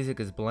 the music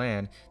is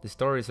bland, the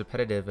story is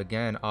repetitive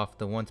again off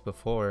the once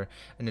before,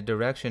 and the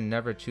direction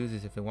never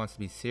chooses if it wants to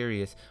be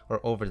serious or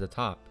over the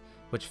top,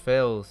 which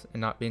fails in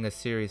not being a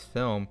serious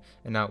film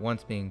and not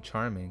once being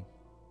charming.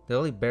 The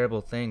only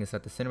bearable thing is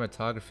that the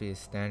cinematography is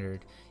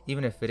standard,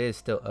 even if it is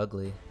still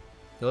ugly.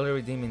 The only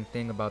redeeming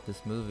thing about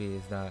this movie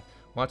is that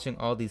watching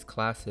all these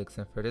classics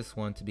and for this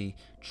one to be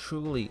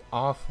truly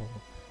awful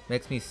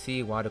makes me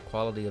see why the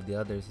quality of the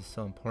others is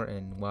so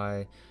important,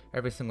 why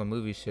every single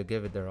movie should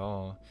give it their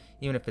all.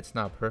 Even if it's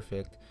not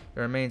perfect, it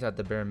remains at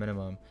the bare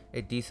minimum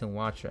a decent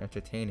watch or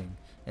entertaining,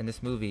 and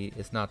this movie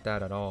is not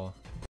that at all.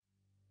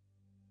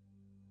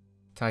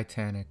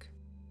 Titanic.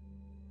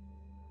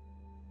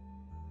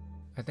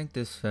 I think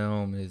this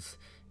film is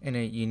in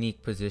a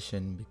unique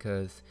position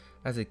because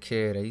as a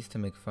kid I used to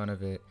make fun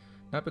of it,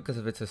 not because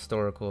of its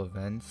historical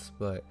events,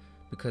 but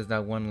because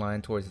that one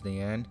line towards the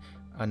end,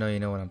 I know you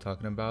know what I'm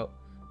talking about,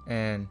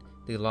 and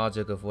the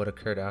logic of what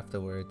occurred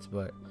afterwards.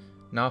 But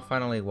now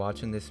finally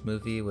watching this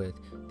movie with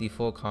the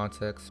full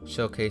context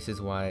showcases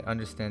why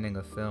understanding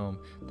a film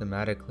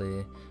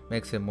thematically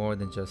makes it more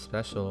than just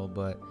special,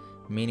 but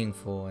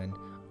meaningful and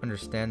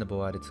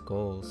understandable at its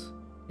goals.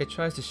 It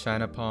tries to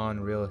shine upon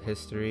real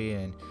history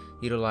and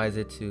utilize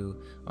it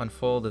to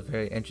unfold a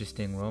very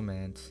interesting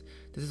romance.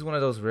 This is one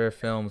of those rare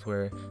films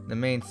where the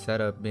main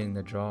setup, being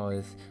the draw,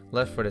 is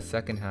left for the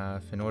second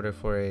half in order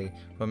for a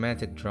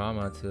romantic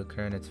drama to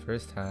occur in its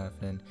first half,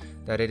 and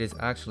that it is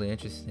actually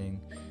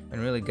interesting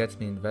and really gets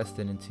me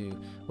invested into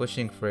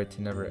wishing for it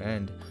to never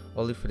end,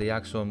 only for the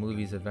actual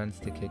movie's events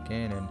to kick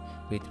in and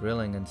be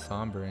thrilling and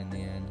somber in the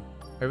end.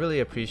 I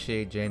really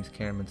appreciate James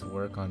Cameron's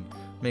work on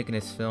making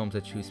his films a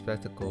true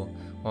spectacle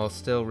while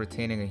still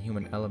retaining a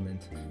human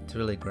element to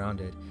really ground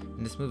it,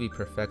 and this movie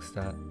perfects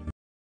that.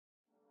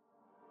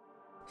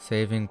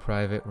 Saving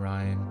Private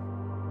Ryan.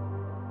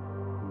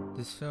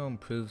 This film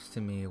proves to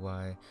me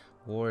why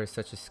war is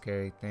such a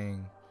scary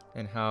thing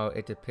and how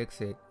it depicts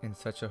it in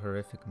such a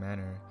horrific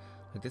manner.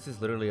 Like, this is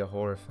literally a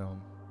horror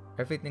film.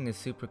 Everything is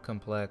super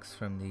complex,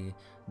 from the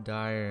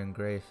dire and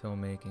gray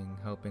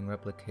filmmaking helping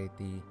replicate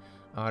the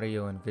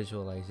audio and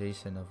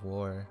visualization of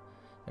war.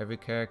 Every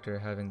character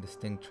having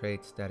distinct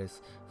traits that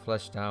is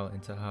fleshed out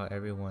into how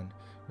everyone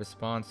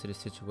responds to the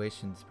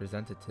situations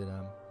presented to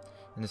them.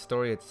 And the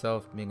story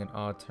itself being an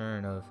odd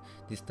turn of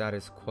the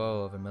status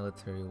quo of a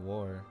military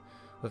war,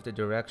 with the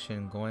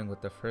direction going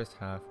with the first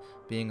half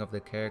being of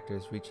the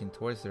characters reaching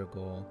towards their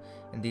goal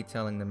and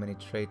detailing the many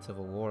traits of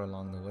a war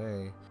along the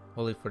way,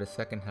 only for the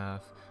second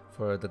half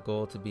for the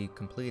goal to be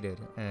completed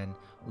and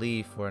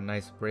leave for a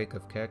nice break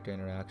of character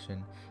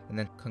interaction, and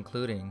then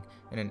concluding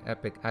in an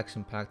epic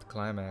action-packed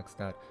climax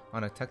that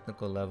on a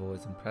technical level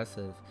is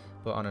impressive,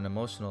 but on an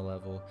emotional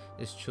level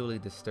is truly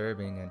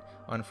disturbing and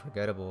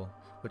unforgettable,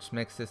 which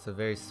makes this a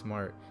very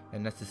smart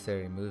and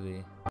necessary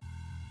movie.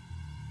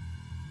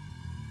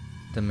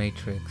 The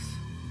Matrix.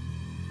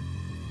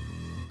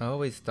 I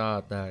always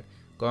thought that,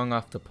 going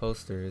off the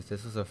posters,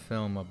 this was a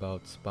film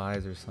about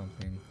spies or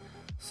something.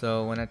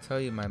 So when I tell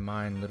you my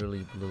mind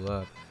literally blew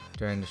up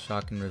during the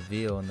shocking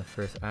reveal in the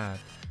first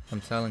act, I'm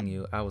telling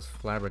you, I was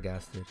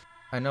flabbergasted.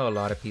 I know a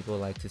lot of people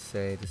like to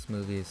say this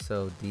movie is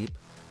so deep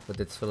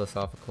with its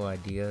philosophical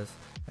ideas,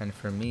 and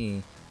for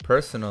me,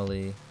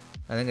 personally,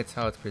 I think it's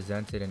how it's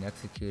presented and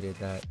executed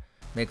that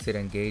makes it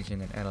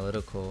engaging and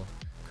analytical,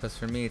 because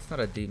for me, it's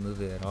not a deep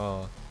movie at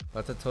all,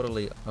 but it's a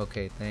totally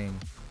okay thing.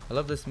 I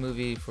love this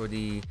movie for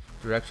the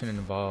direction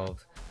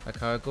involved, like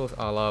how it goes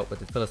all out with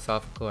the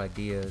philosophical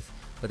ideas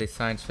with a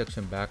science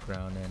fiction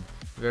background and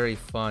very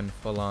fun,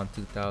 full-on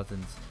 2000s,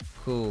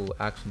 cool,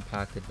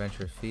 action-packed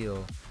adventure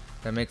feel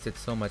that makes it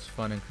so much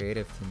fun and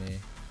creative to me.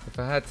 If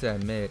I had to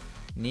admit,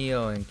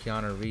 Neo and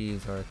Keanu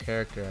Reeves are a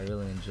character I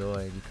really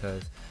enjoy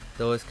because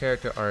though his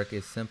character arc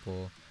is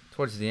simple,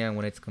 towards the end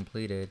when it's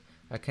completed,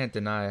 I can't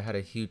deny I had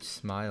a huge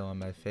smile on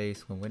my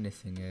face when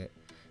witnessing it,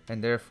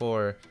 and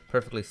therefore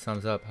perfectly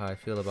sums up how I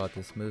feel about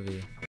this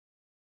movie.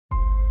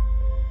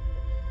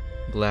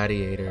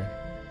 Gladiator.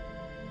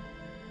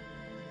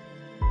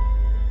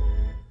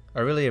 I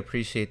really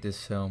appreciate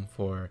this film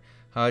for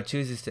how it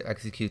chooses to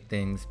execute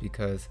things,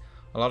 because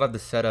a lot of the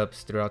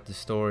setups throughout the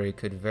story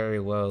could very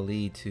well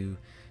lead to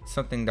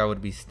something that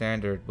would be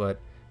standard but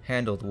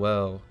handled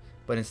well,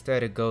 but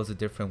instead it goes a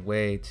different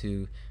way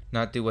to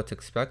not do what's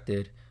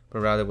expected, but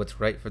rather what's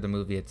right for the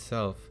movie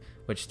itself,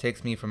 which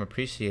takes me from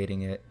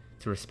appreciating it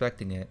to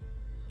respecting it.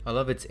 I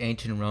love its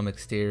ancient Rome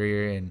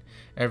exterior and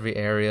every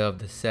area of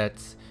the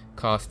sets,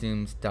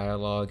 costumes,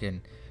 dialogue,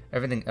 and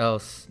everything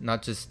else,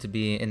 not just to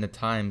be in the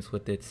times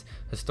with its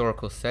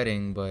historical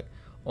setting, but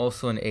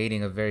also in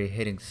aiding a very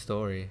hitting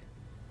story.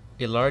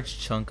 A large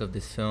chunk of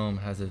this film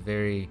has a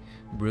very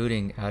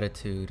brooding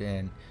attitude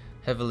and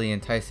heavily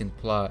enticing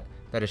plot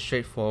that is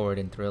straightforward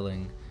and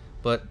thrilling,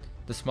 but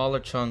the smaller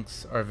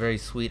chunks are very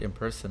sweet and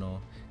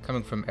personal,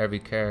 coming from every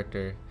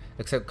character,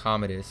 except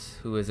Commodus,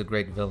 who is a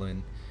great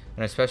villain,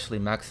 and especially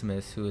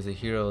Maximus, who is a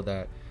hero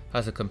that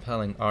has a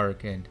compelling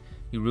arc and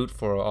you root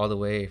for all the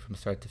way from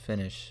start to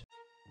finish.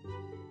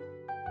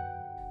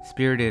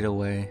 Spirited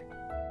Away.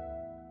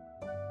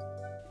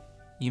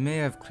 You may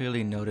have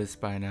clearly noticed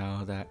by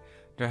now that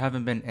there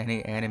haven't been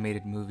any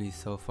animated movies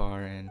so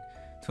far, and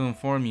to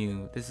inform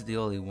you, this is the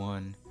only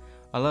one.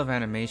 I love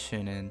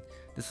animation and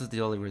this was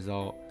the only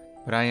result,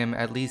 but I am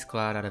at least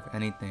glad out of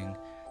anything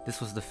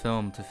this was the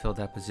film to fill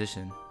that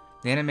position.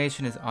 The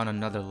animation is on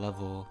another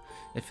level.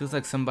 It feels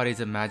like somebody's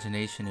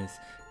imagination is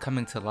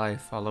coming to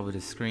life all over the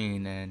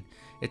screen, and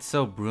it's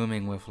so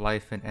booming with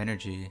life and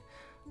energy,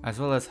 as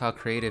well as how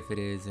creative it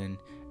is in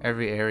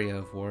every area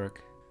of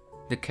work.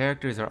 The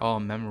characters are all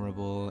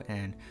memorable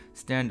and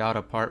stand out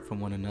apart from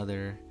one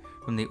another,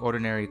 from the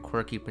ordinary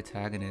quirky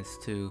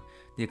protagonists to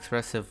the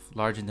expressive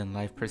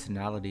larger-than-life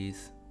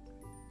personalities.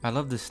 I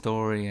love the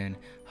story and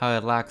how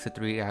it lacks a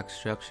 3-act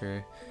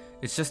structure.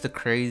 It's just a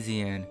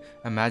crazy and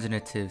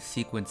imaginative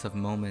sequence of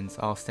moments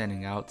all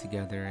standing out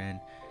together and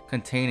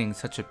containing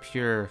such a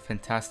pure,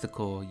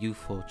 fantastical,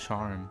 youthful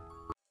charm.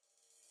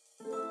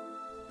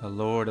 The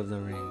Lord of the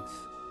Rings.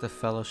 The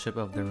Fellowship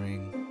of the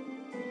Ring.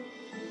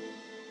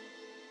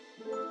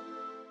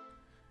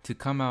 To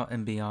come out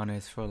and be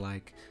honest for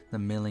like the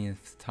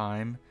millionth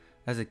time,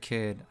 as a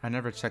kid, I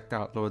never checked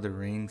out Lord of the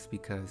Rings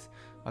because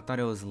I thought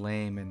it was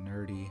lame and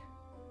nerdy.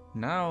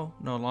 Now,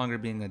 no longer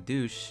being a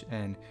douche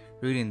and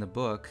reading the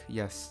book,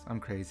 yes, I'm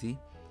crazy,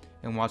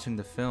 and watching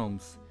the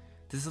films,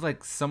 this is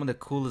like some of the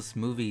coolest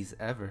movies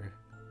ever.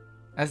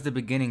 As the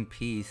beginning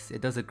piece,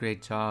 it does a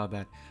great job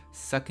at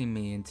sucking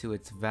me into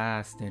its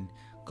vast and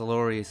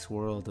glorious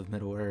world of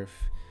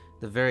Middle-earth.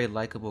 The very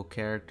likable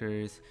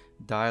characters,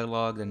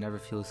 dialogue that never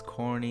feels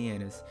corny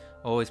and is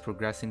always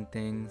progressing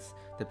things,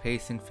 the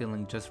pacing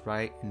feeling just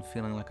right and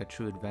feeling like a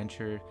true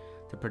adventure,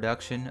 the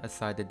production,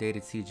 aside the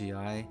dated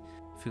CGI,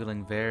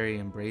 feeling very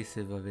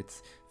embracive of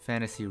its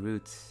fantasy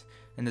roots,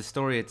 and the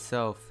story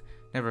itself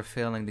never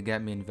failing to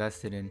get me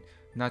invested in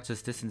not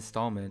just this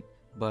installment,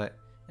 but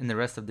in the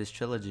rest of this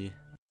trilogy.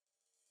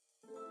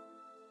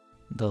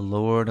 The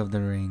Lord of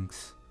the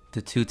Rings,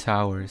 The Two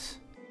Towers.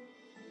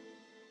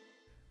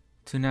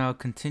 To now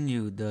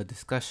continue the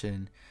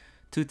discussion,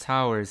 Two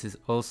Towers is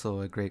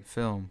also a great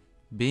film.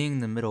 Being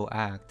the middle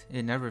act,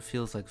 it never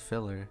feels like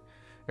filler.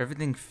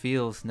 Everything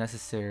feels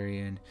necessary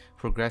and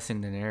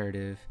progressing the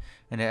narrative,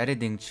 and the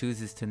editing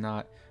chooses to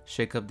not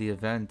shake up the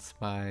events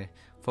by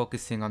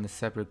focusing on the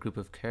separate group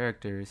of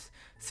characters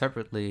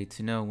separately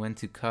to know when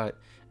to cut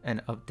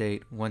and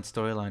update one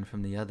storyline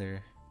from the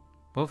other.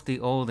 Both the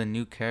old and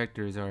new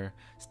characters are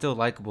still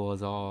likable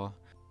as all.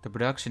 The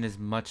production is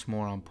much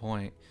more on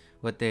point,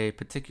 with a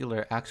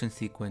particular action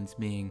sequence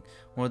being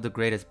one of the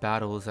greatest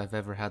battles I've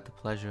ever had the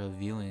pleasure of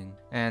viewing,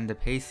 and the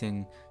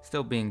pacing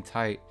still being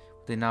tight,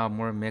 with a now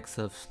more mix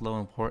of slow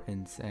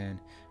importance and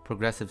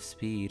progressive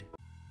speed.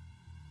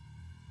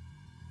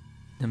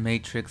 The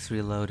Matrix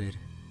Reloaded.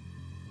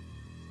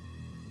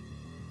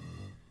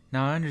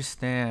 Now I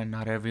understand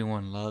not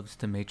everyone loves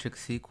the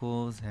Matrix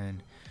sequels,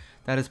 and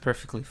that is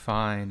perfectly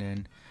fine,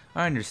 and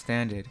I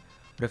understand it,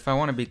 but if I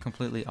want to be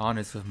completely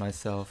honest with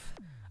myself,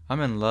 I'm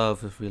in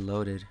love with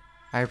Reloaded.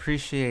 I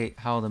appreciate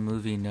how the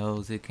movie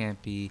knows it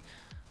can't be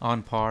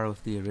on par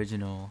with the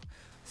original,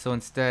 so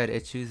instead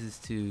it chooses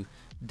to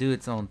do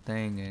its own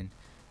thing and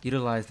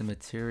utilize the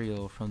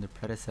material from the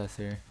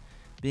predecessor,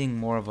 being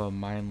more of a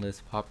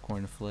mindless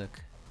popcorn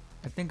flick.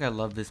 I think I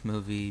love this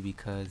movie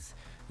because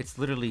it's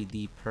literally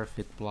the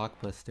perfect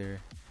blockbuster.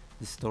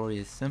 The story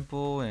is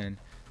simple, and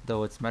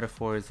though its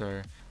metaphors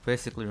are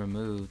basically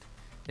removed,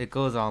 it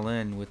goes all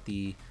in with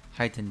the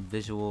heightened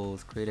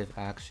visuals, creative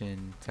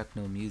action,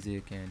 techno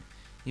music, and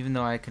even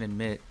though I can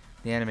admit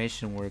the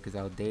animation work is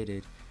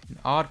outdated, an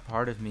odd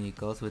part of me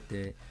goes with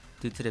it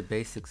due to the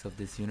basics of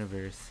this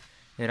universe.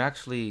 It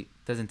actually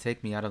doesn't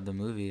take me out of the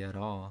movie at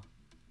all.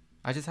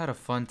 I just had a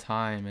fun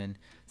time, and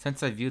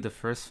since I viewed the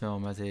first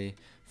film as a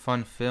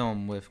fun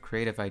film with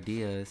creative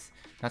ideas,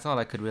 that's all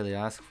I could really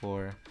ask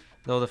for,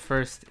 though the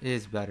first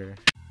is better.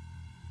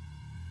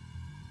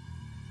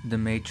 The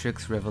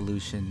Matrix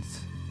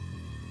Revolutions.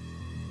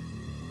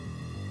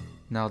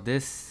 Now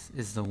this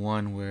is the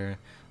one where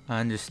I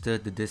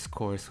understood the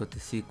discourse with the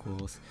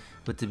sequels,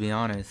 but to be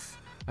honest,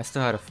 I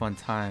still had a fun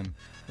time,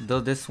 though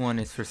this one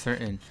is for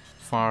certain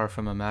far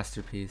from a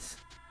masterpiece.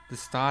 The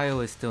style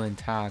is still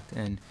intact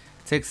and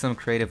takes some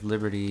creative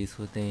liberties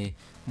with a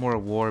more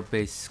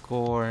war-based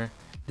score,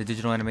 the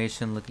digital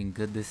animation looking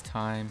good this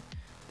time,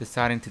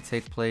 deciding to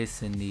take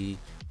place in the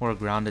more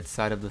grounded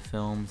side of the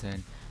films,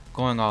 and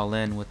going all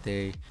in with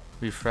a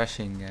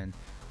refreshing and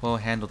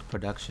well-handled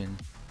production.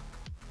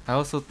 I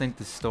also think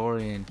the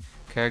story and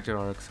character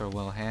arcs are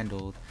well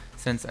handled,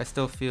 since I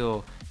still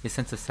feel a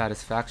sense of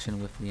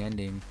satisfaction with the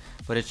ending,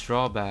 but its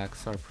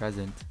drawbacks are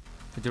present.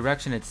 The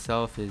direction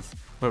itself is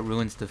what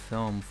ruins the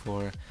film,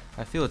 for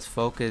I feel its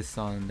focus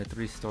on the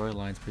three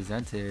storylines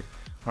presented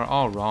are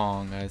all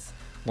wrong, as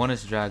one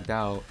is dragged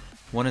out,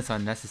 one is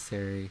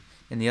unnecessary,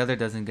 and the other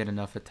doesn't get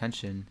enough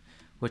attention,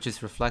 which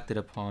is reflected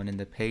upon in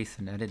the pace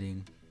and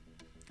editing.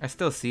 I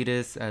still see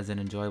this as an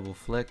enjoyable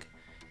flick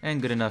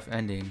and good enough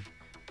ending,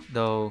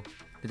 though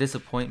the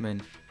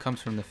disappointment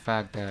comes from the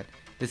fact that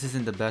this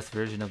isn't the best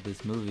version of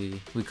this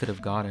movie we could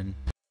have gotten.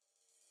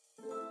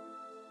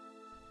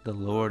 The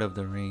Lord of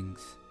the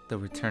Rings, The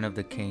Return of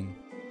the King.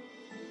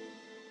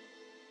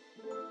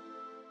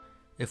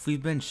 If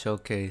we've been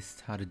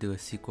showcased how to do a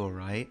sequel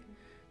right,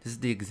 this is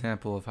the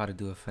example of how to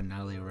do a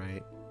finale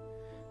right.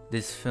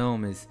 This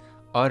film is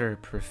utter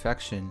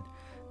perfection.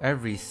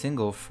 Every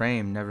single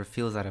frame never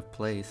feels out of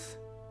place.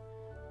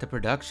 The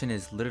production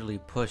is literally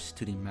pushed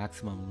to the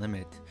maximum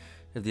limit.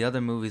 If the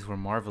other movies were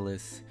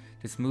marvelous,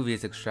 this movie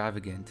is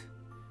extravagant.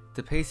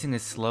 The pacing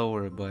is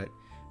slower, but it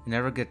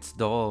never gets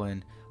dull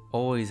and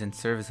always in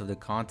service of the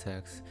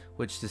context,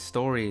 which the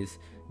story is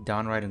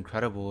downright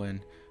incredible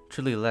and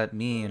truly let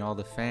me and all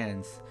the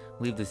fans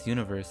leave this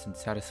universe in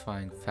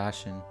satisfying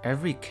fashion.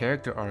 Every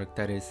character arc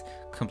that is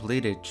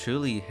completed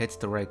truly hits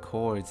the right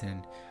chords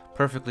and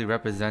perfectly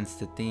represents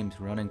the themes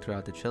running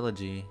throughout the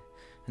trilogy,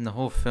 and the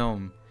whole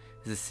film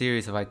is a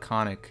series of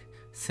iconic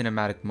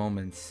cinematic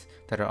moments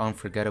that are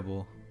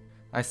unforgettable.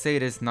 I say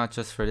this not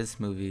just for this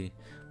movie,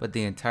 but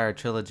the entire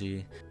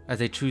trilogy,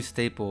 as a true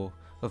staple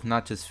of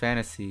not just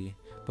fantasy,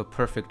 but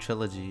perfect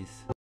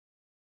trilogies.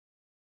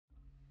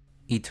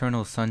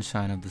 Eternal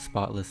Sunshine of the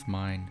Spotless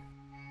Mind.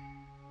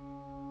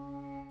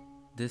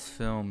 This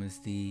film is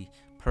the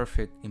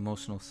perfect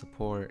emotional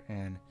support,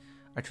 and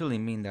I truly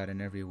mean that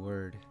in every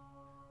word.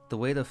 The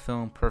way the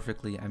film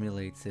perfectly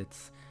emulates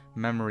its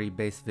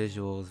memory-based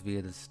visuals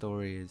via the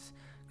story is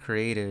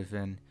creative,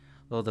 and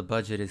though the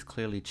budget is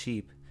clearly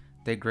cheap,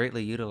 they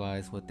greatly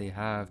utilize what they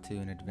have to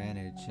an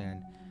advantage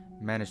and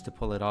manage to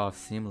pull it off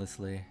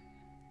seamlessly.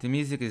 The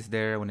music is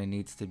there when it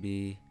needs to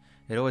be.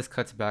 It always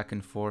cuts back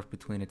and forth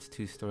between its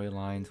two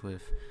storylines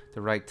with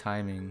the right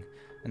timing,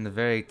 and the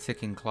very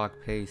ticking clock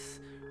pace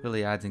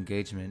really adds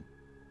engagement.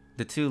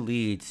 The two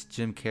leads,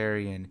 Jim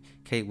Carrey and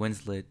Kate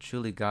Winslet,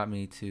 truly got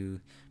me to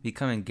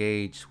become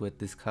engaged with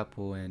this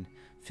couple and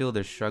feel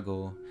their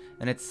struggle,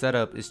 and its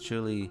setup is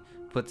truly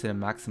put to the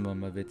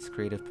maximum of its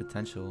creative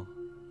potential.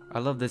 I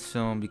love this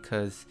film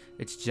because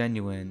it's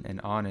genuine and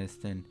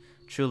honest and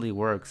truly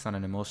works on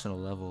an emotional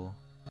level.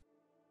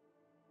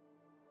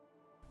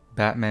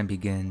 Batman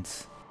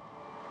Begins.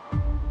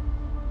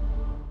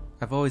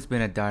 I've always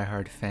been a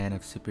diehard fan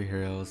of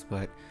superheroes,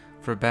 but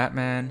for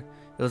Batman,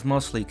 it was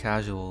mostly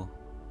casual.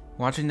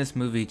 Watching this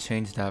movie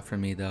changed that for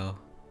me though.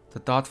 The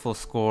thoughtful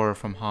score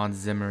from Hans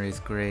Zimmer is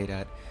great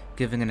at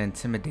giving an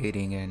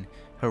intimidating and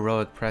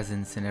heroic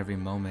presence in every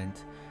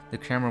moment. The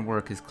camera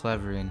work is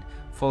clever in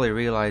fully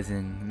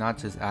realizing not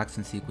just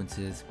action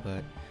sequences,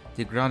 but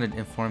the grounded,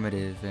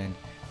 informative, and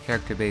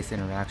character-based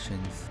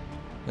interactions.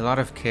 A lot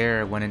of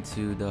care went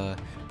into the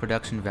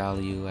production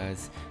value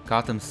as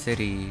Gotham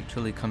City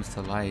truly comes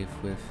to life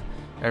with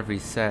every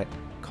set,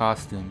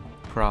 costume,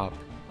 prop,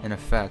 and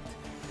effect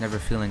never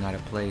feeling out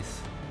of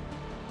place.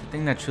 The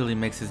thing that truly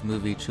makes this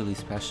movie truly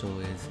special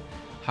is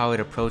how it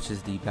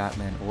approaches the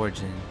Batman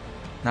origin,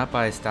 not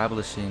by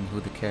establishing who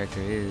the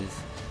character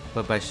is,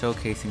 but by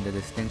showcasing the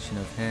distinction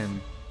of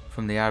him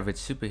from the average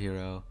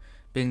superhero,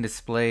 being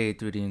displayed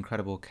through the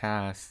incredible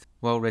cast,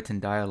 well-written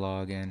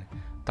dialogue, and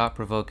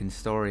thought-provoking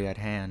story at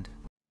hand.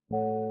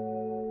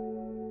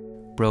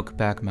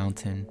 Brokeback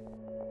Mountain.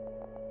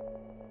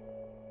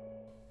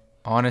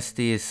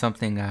 Honesty is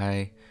something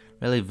I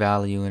really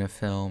value in a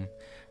film,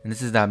 and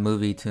this is that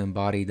movie to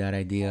embody that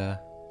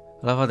idea.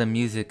 I love how the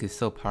music is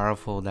so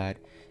powerful that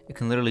it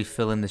can literally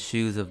fill in the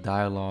shoes of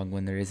dialogue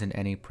when there isn't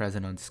any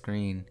present on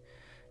screen.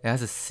 It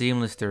has a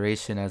seamless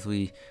duration as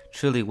we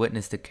truly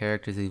witness the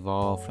characters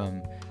evolve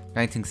from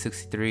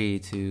 1963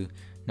 to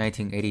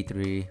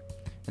 1983,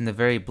 and the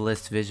very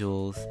blissed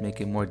visuals make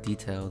it more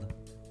detailed.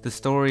 The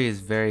story is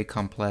very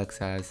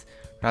complex as,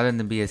 rather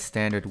than be a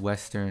standard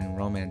Western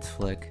romance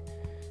flick,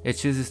 it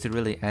chooses to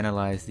really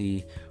analyze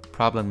the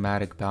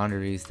problematic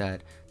boundaries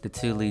that the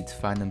two leads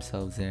find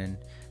themselves in,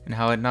 and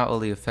how it not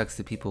only affects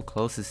the people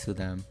closest to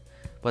them,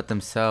 but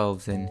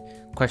themselves in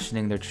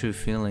questioning their true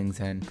feelings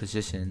and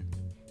position.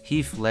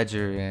 Heath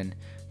Ledger and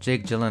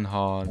Jake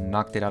Gyllenhaal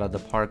knocked it out of the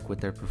park with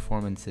their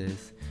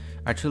performances.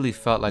 I truly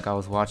felt like I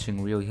was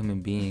watching real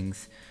human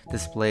beings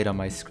displayed on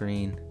my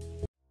screen.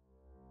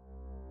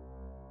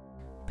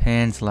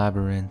 Pan's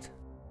Labyrinth.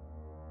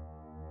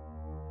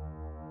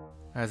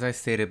 As I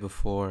stated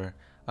before,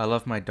 I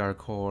love my dark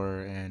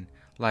horror and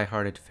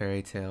lighthearted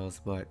fairy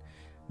tales, but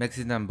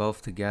mixing them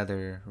both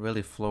together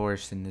really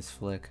flourished in this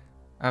flick.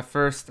 At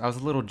first, I was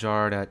a little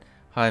jarred at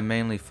how I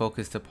mainly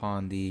focused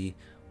upon the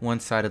one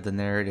side of the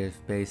narrative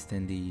based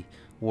in the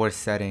war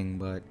setting,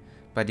 but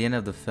by the end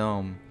of the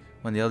film,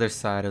 when the other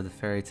side of the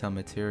fairy tale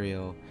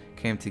material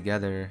came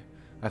together,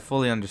 I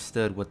fully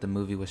understood what the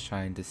movie was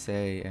trying to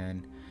say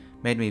and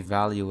made me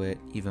value it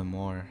even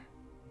more.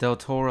 Del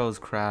Toro's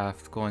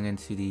craft going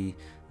into the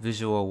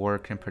visual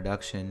work and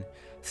production,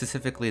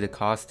 specifically the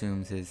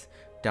costumes, is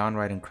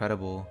downright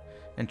incredible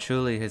and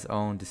truly his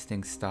own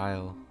distinct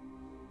style.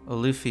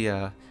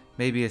 Olufia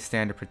may be a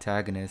standard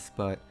protagonist,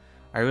 but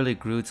I really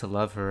grew to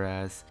love her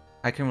as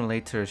I can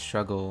relate to her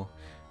struggle,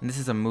 and this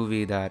is a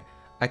movie that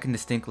I can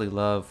distinctly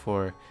love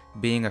for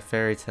being a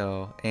fairy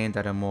tale aimed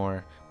at a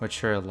more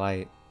mature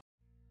light.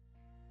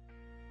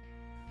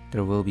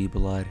 There Will Be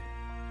Blood.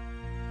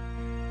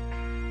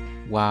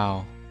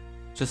 Wow.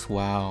 Just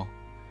wow.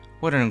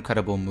 What an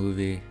incredible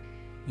movie.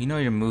 You know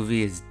your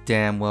movie is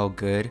damn well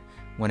good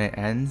when it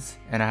ends,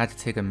 and I had to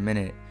take a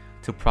minute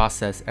to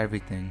process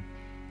everything.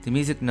 The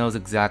music knows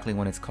exactly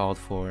when it's called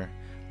for,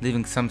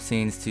 leaving some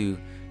scenes to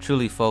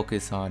truly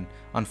focus on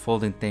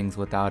unfolding things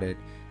without it,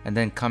 and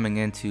then coming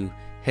in to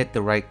hit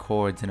the right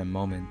chords in a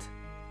moment.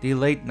 The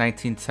late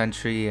 19th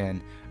century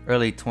and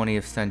early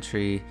 20th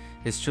century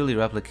is truly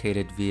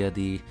replicated via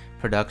the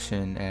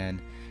production,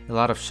 and a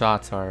lot of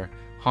shots are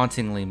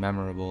hauntingly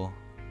memorable.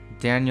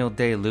 Daniel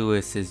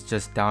Day-Lewis is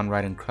just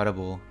downright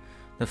incredible.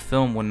 The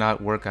film would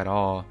not work at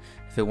all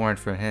if it weren't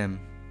for him,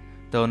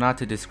 though not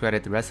to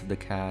discredit the rest of the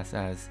cast,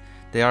 as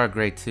they are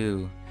great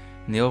too,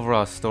 and the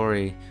overall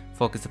story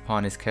focused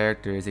upon his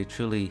character is a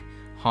truly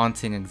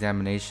haunting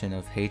examination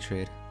of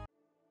hatred.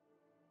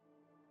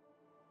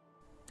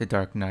 The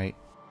Dark Knight.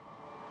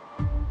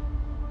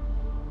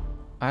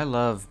 I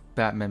love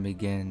Batman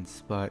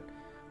Begins, but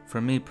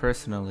for me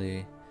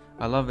personally,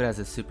 I love it as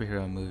a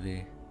superhero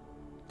movie.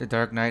 The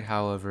Dark Knight,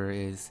 however,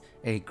 is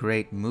a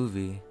great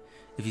movie,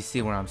 if you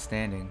see where I'm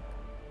standing.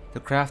 The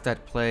craft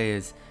at play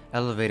is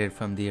elevated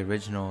from the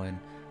original in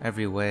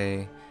every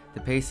way, The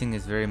pacing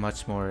is very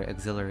much more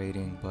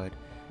exhilarating, but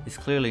is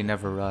clearly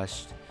never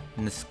rushed,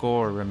 and the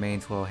score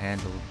remains well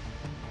handled.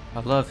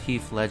 I love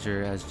Heath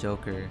Ledger as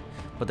Joker,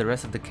 but the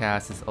rest of the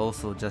cast is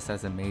also just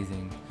as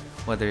amazing,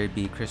 whether it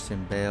be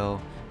Christian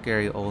Bale,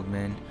 Gary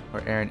Oldman,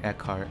 or Aaron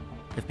Eckhart.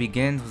 If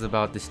Begins was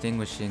about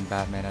distinguishing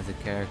Batman as a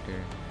character,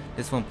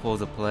 this one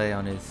pulls a play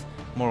on his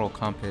moral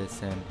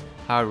compass and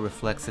how it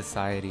reflects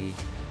society,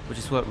 which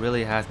is what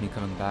really has me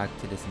coming back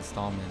to this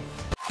installment.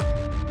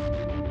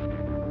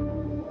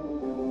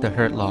 The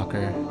Hurt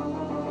Locker.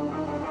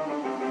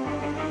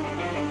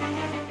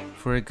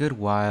 For a good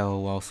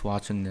while whilst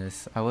watching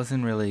this, I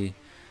wasn't really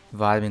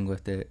vibing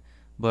with it,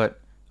 but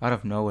out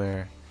of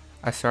nowhere,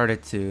 I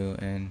started to,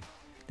 and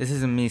this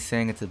isn't me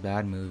saying it's a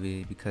bad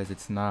movie, because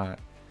it's not.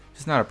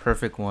 It's not a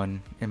perfect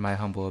one, in my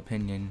humble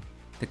opinion.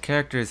 The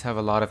characters have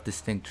a lot of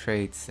distinct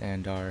traits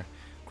and are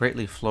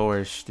greatly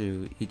flourished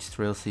through each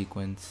thrill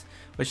sequence,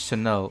 which to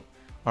note,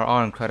 are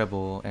all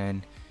incredible,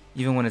 and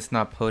even when it's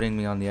not putting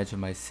me on the edge of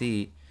my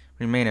seat,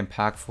 remain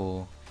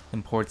impactful,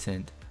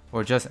 important,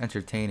 or just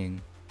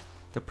entertaining.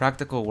 The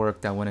practical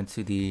work that went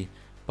into the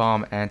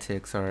bomb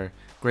antics are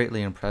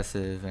greatly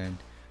impressive and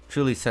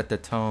truly set the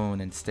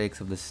tone and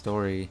stakes of the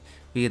story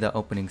via the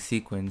opening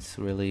sequence,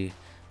 really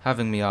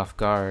having me off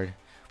guard,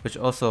 which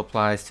also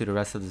applies to the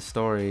rest of the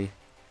story,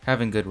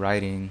 having good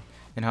writing,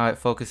 and how it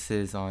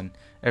focuses on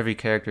every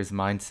character's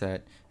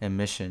mindset and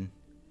mission.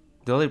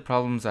 The only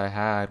problems I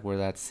had were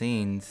that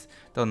scenes,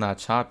 though not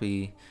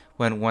choppy,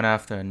 went one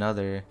after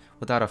another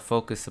without a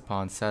focus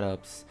upon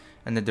setups,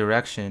 and the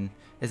direction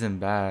isn't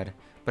bad,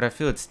 but I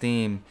feel its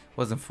theme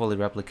wasn't fully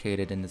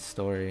replicated in the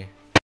story.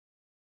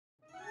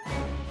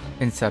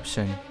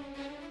 Inception.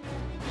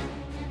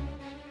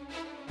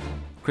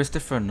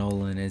 Christopher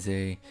Nolan is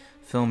a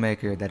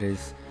filmmaker that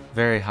is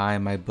very high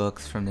in my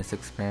books from this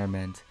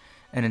experiment,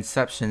 and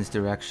Inception's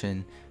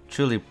direction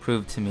truly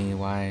proved to me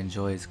why I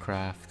enjoy his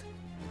craft.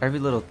 Every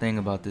little thing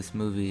about this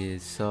movie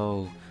is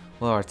so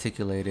well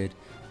articulated,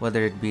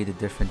 whether it be the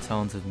different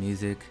tones of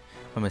music,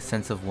 from a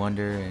sense of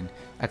wonder and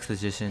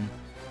exposition,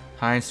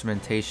 high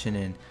instrumentation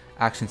and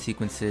action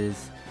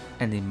sequences,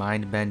 and the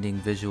mind-bending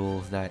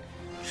visuals that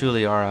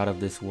truly are out of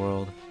this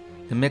world.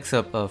 The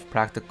mix-up of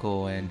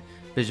practical and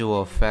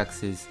visual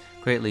effects is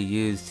greatly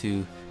used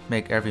to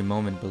make every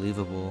moment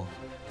believable.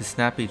 The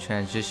snappy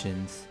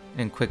transitions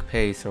and quick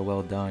pace are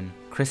well done.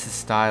 Chris's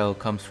style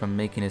comes from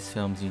making his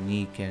films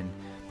unique and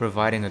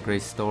providing a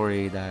great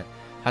story that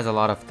has a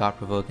lot of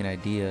thought-provoking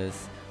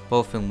ideas,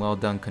 both in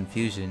well-done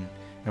confusion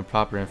and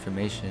proper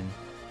information,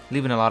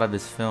 leaving a lot of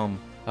this film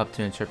up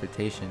to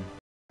interpretation.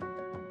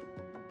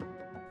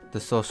 The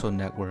Social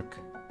Network.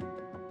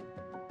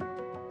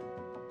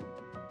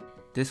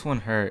 This one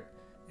hurt,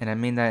 and I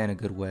mean that in a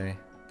good way.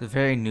 The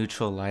very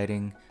neutral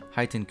lighting,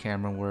 heightened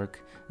camera work,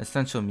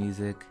 essential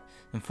music,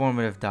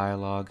 informative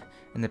dialogue,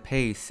 and the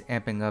pace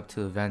amping up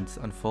to events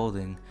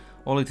unfolding,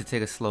 only to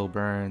take a slow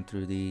burn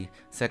through the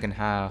second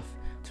half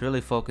to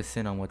really focus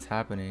in on what's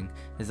happening,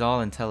 is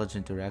all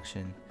intelligent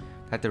direction.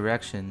 That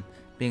direction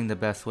being the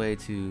best way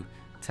to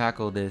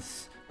tackle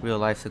this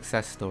real-life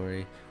success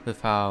story,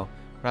 with how,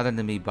 rather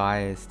than be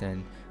biased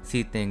and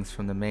see things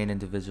from the main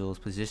individual's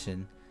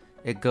position,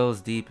 it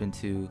goes deep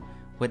into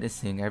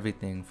witnessing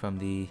everything from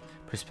the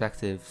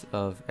perspectives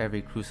of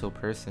every crucial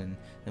person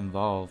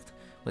involved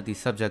with the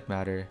subject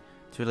matter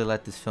to really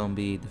let this film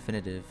be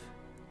definitive.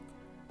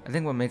 I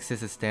think what makes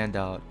this a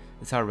standout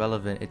is how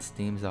relevant its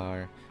themes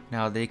are and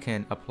how they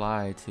can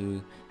apply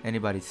to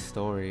anybody's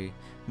story,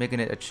 making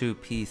it a true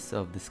piece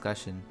of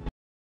discussion.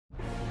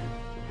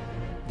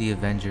 The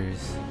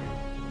Avengers.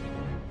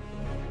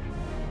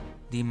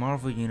 The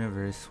Marvel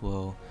Universe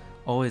will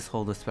always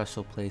hold a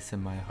special place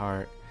in my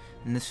heart,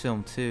 in this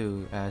film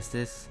too, as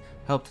this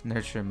helped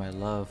nurture my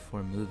love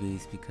for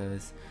movies,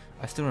 because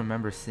I still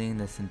remember seeing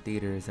this in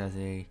theaters as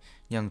a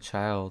young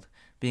child,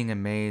 being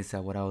amazed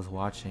at what I was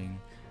watching,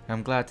 and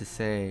I'm glad to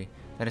say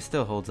that it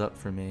still holds up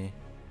for me.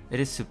 It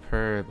is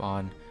superb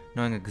on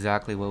knowing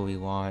exactly what we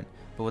want,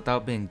 but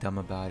without being dumb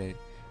about it,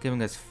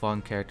 giving us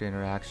fun character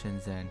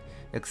interactions and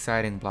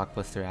exciting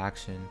blockbuster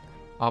action,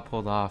 all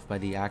pulled off by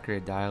the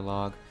accurate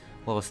dialogue,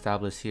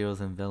 well-established heroes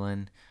and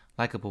villain,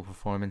 likable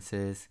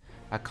performances,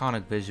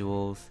 iconic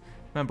visuals,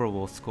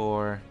 memorable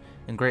score,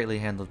 and greatly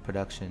handled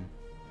production.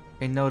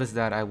 And notice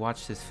that I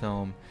watched this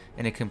film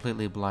in a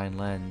completely blind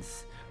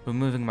lens,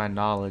 removing my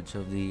knowledge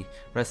of the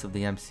rest of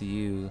the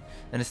MCU,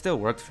 and it still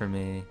worked for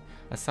me.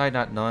 Aside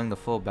not knowing the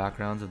full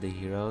backgrounds of the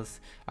heroes,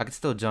 I could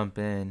still jump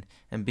in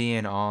and be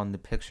in on the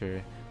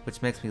picture,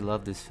 which makes me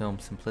love this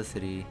film's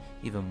simplicity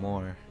even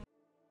more.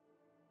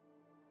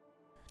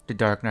 The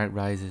Dark Knight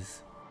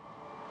Rises.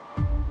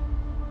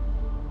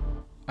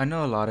 I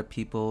know a lot of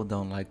people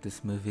don't like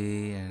this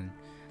movie, and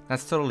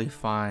that's totally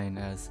fine,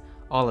 as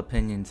all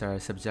opinions are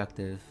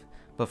subjective,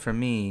 but for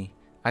me,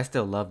 I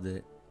still loved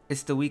it.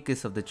 It's the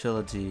weakest of the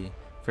trilogy,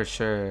 for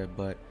sure,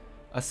 but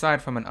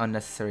aside from an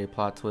unnecessary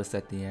plot twist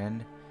at the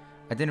end,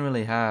 I didn't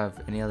really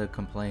have any other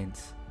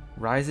complaints.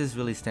 Rises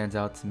really stands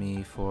out to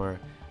me for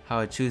how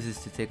it chooses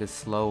to take a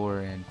slower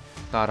and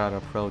thought-out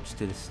approach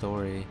to the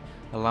story,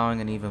 allowing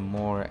an even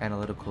more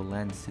analytical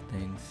lens to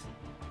things.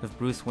 With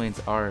Bruce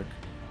Wayne's arc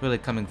really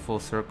coming full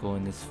circle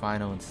in this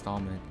final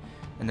installment,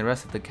 and the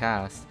rest of the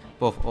cast,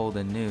 both old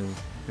and new,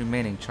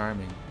 remaining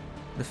charming.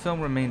 The film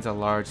remains a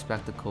large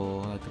spectacle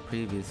like the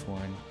previous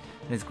one,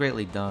 and is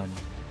greatly done.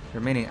 The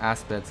remaining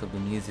aspects of the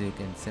music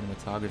and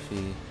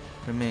cinematography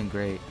remain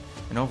great,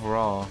 and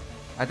overall,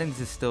 I think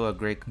this is still a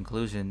great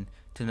conclusion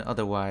to an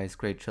otherwise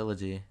great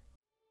trilogy.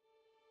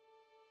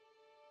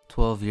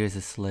 12 Years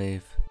a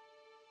Slave.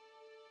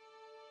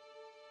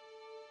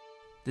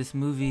 This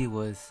movie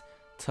was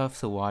tough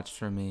to watch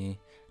for me,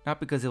 not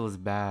because it was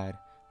bad,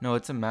 no,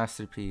 it's a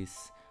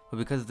masterpiece, but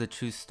because of the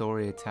true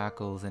story it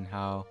tackles and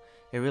how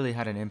it really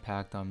had an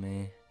impact on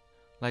me.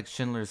 Like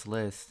Schindler's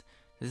List,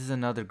 this is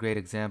another great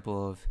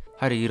example of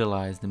how to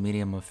utilize the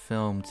medium of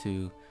film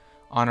to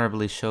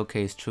honorably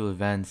showcase true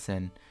events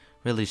and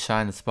really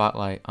shine the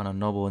spotlight on a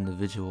noble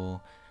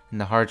individual and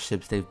the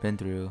hardships they've been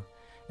through.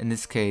 In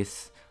this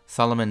case,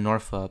 Solomon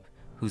Northup,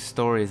 whose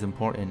story is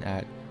important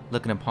at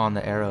looking upon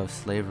the era of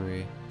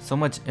slavery. So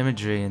much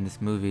imagery in this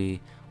movie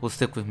will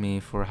stick with me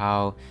for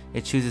how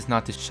it chooses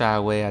not to shy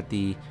away at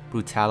the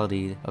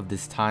brutality of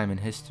this time in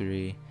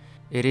history.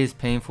 It is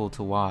painful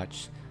to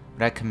watch,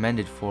 but I commend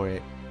it for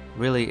it.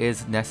 Really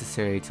is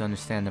necessary to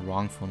understand the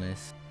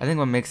wrongfulness. I think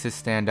what makes this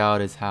stand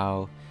out is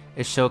how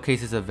it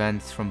showcases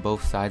events from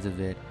both sides of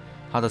it,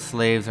 how the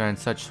slaves are in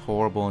such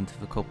horrible and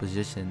difficult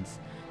positions,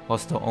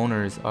 whilst the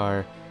owners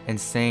are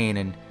insane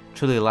and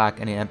truly lack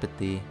any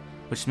empathy,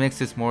 which makes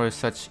this more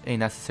such a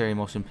necessary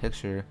motion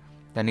picture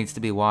that needs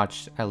to be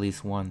watched at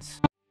least once.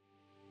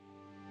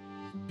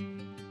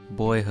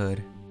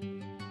 Boyhood.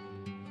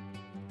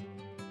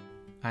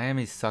 I am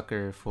a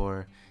sucker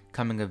for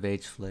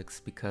coming-of-age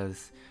flicks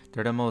because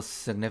they're the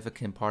most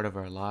significant part of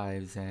our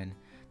lives, and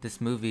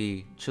this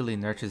movie truly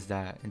nurtures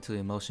that into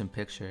a motion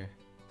picture.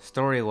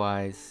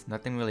 Story-wise,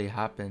 nothing really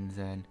happens,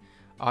 and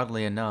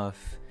oddly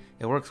enough,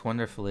 it works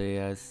wonderfully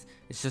as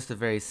it's just a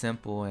very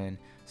simple and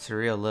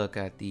surreal look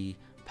at the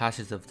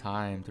passage of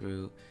time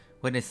through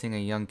witnessing a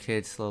young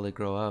kid slowly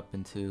grow up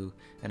into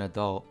an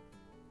adult.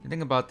 The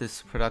thing about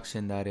this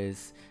production that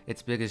is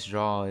its biggest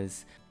draw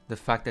is the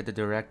fact that the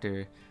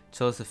director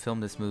chose to film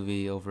this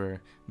movie over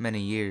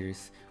many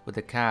years, with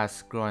the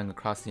cast growing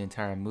across the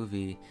entire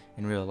movie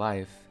in real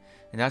life,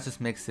 and that just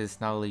makes this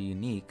not only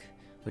unique,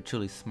 but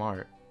truly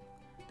smart.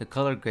 The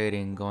color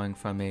grading going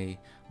from a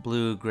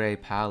blue-gray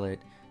palette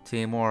to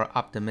a more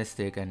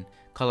optimistic and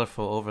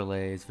colorful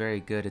overlay is very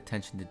good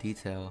attention to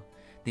detail.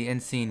 The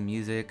in-scene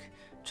music,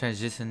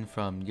 transition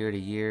from year to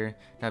year,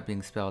 not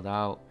being spelled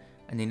out,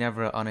 and the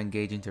never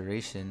unengaging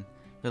duration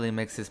really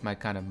makes this my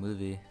kind of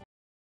movie.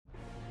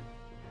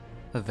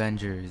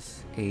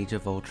 Avengers: Age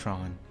of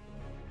Ultron.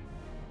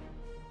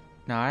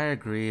 Now, I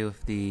agree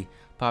with the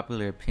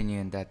popular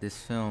opinion that this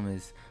film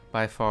is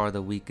by far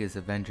the weakest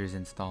Avengers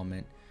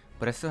installment,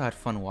 but I still had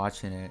fun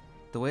watching it.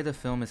 The way the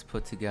film is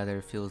put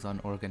together feels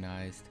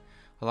unorganized.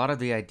 A lot of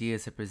the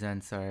ideas it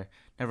presents are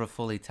never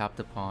fully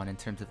tapped upon in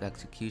terms of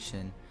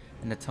execution,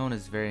 and the tone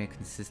is very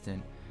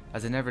inconsistent,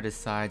 as it never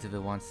decides if it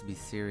wants to be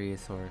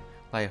serious or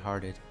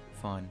lighthearted,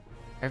 fun.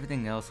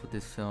 Everything else with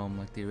this film,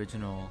 like the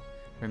original,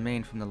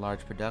 remained from the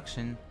large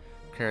production,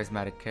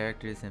 charismatic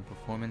characters and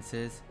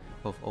performances,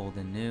 both old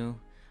and new,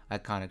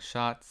 iconic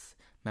shots,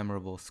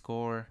 memorable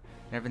score,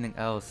 and everything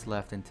else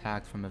left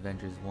intact from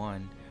Avengers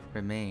 1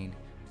 remained,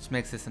 which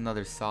makes this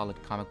another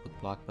solid comic book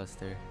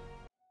blockbuster.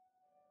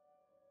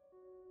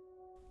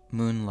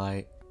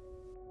 Moonlight.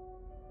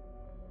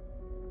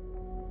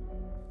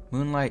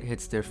 Moonlight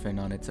hits different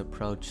on its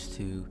approach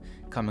to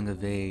coming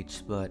of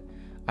age, but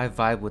I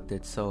vibe with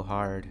it so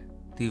hard.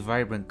 The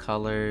vibrant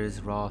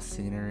colors, raw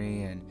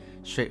scenery, and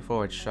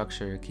straightforward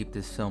structure keep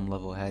this film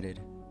level-headed.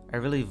 I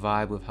really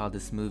vibe with how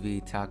this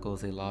movie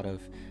tackles a lot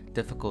of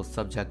difficult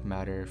subject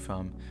matter,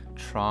 from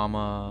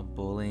trauma,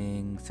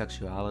 bullying,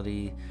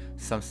 sexuality,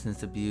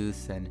 substance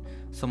abuse, and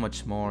so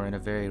much more in a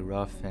very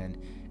rough and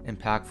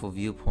impactful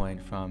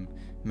viewpoint from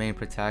main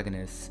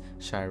protagonist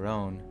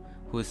Chiron,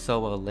 who is so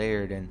well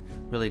layered and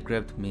really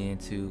gripped me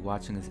into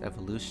watching his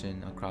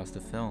evolution across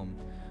the film,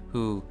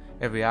 who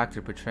every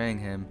actor portraying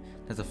him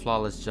does a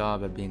flawless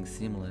job at being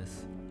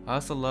seamless. I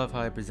also love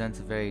how he presents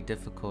a very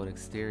difficult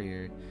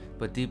exterior,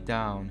 but deep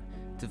down,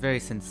 it's a very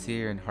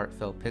sincere and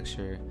heartfelt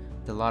picture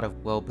with a lot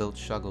of well-built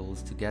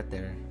struggles to get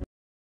there.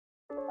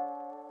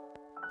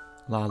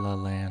 La La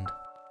Land.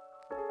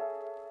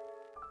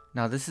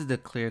 Now, this is the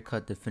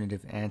clear-cut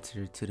definitive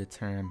answer to the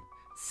term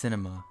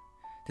cinema.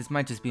 This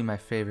might just be my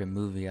favorite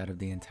movie out of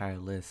the entire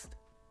list.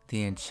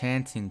 The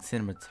enchanting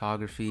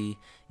cinematography,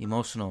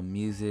 emotional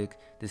music,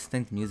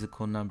 distinct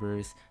musical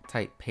numbers,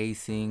 tight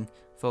pacing,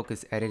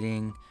 focused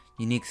editing,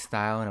 unique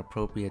style and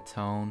appropriate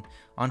tone,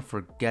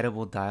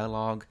 unforgettable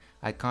dialogue,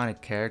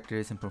 iconic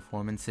characters and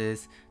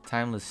performances,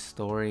 timeless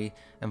story,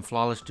 and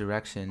flawless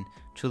direction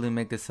truly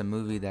make this a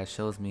movie that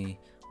shows me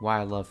why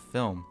I love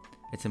film,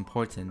 its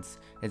importance,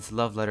 its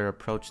love letter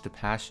approach to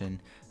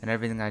passion, and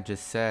everything I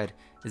just said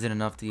isn't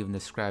enough to even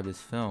describe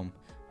this film,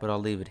 but I'll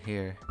leave it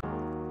here.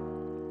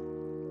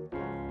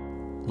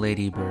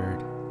 Lady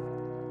Bird.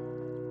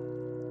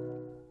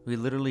 We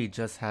literally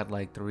just had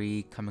like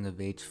 3 coming of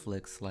age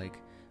flicks like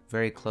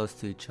very close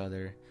to each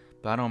other,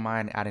 but I don't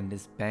mind adding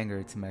this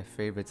banger to my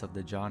favorites of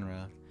the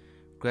genre.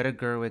 Greta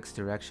Gerwig's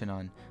direction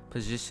on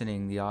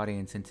positioning the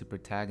audience into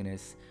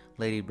protagonist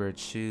Lady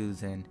Bird's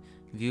shoes and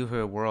view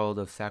her world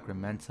of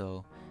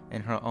Sacramento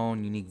and her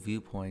own unique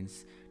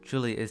viewpoints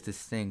truly is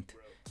distinct,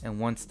 and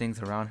once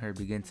things around her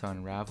begin to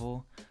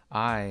unravel,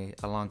 I,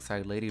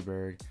 alongside Lady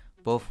Bird,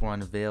 both were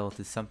unveiled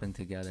to something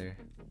together.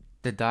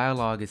 The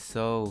dialogue is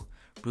so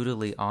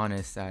brutally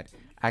honest at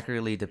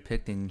accurately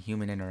depicting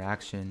human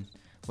interaction,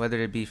 whether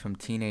it be from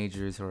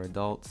teenagers or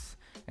adults,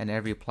 and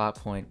every plot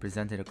point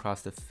presented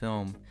across the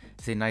film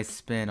is a nice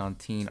spin on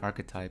teen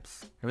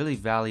archetypes. I really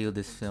value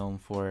this film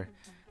for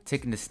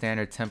taking the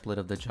standard template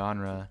of the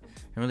genre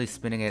and really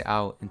spinning it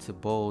out into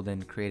bold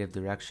and creative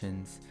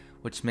directions,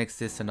 which makes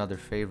this another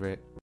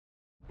favorite.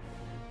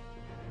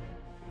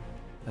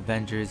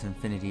 Avengers: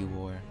 Infinity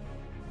War.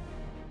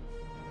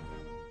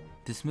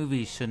 This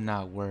movie should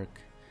not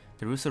work.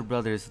 The Russo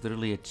brothers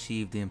literally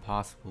achieved the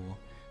impossible,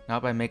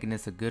 not by making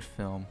this a good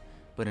film,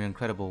 but an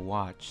incredible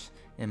watch,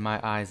 in my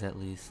eyes at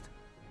least.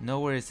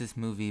 Nowhere is this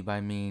movie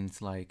by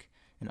means like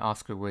an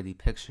Oscar-worthy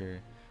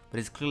picture, but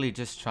it's clearly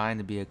just trying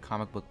to be a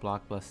comic book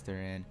blockbuster,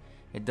 and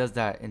it does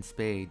that in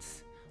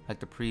spades, like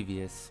the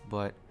previous,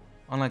 but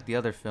unlike the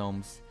other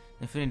films,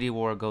 Infinity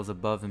War goes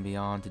above and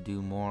beyond to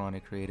do more on a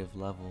creative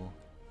level.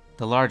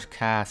 The large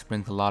cast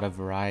brings a lot of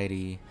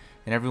variety,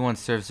 and everyone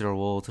serves their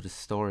role to the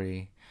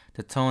story.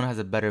 The tone has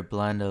a better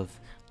blend of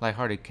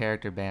lighthearted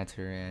character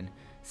banter and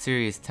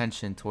serious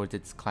tension towards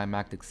its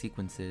climactic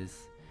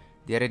sequences.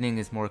 The editing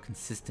is more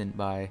consistent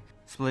by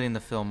splitting the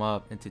film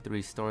up into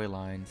 3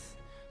 storylines.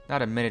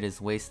 Not a minute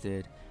is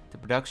wasted, the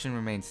production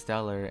remains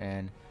stellar,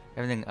 and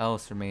everything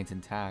else remains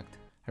intact.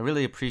 I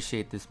really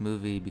appreciate this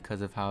movie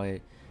because of how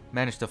it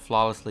managed to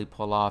flawlessly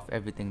pull off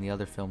everything the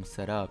other films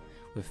set up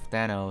with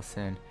Thanos,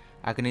 and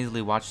I can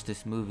easily watch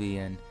this movie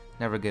and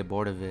never get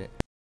bored of it.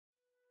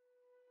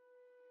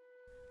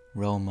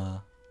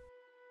 Roma.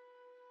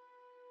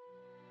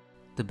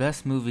 The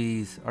best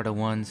movies are the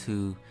ones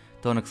who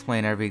don't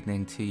explain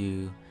everything to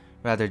you,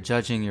 rather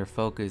judging your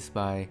focus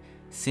by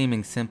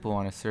seeming simple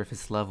on a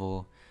surface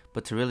level,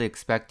 but to really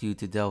expect you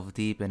to delve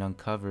deep and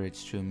uncover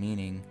its true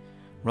meaning.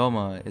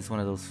 Roma is one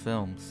of those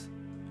films.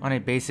 On a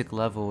basic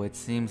level, it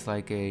seems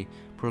like a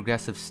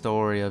progressive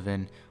story of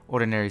an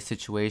ordinary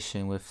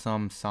situation with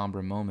some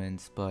somber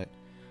moments, but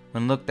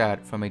when looked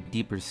at from a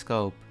deeper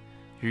scope,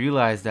 you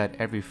realize that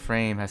every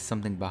frame has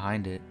something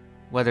behind it,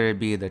 whether it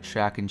be the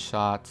tracking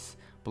shots,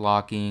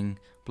 blocking,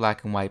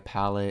 black and white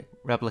palette,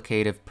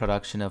 replicative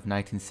production of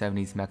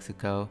 1970s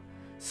Mexico,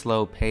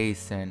 slow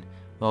pace, and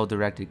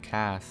well-directed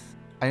cast.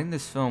 I think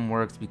this film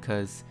works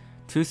because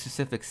 2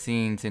 specific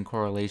scenes in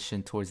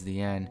correlation towards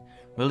the end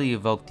really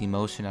evoked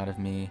emotion out of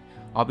me,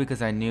 all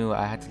because I knew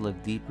I had to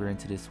look deeper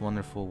into this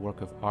wonderful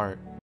work of art.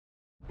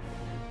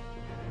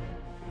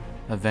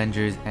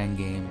 Avengers: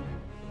 Endgame.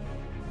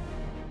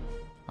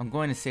 I'm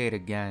going to say it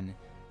again,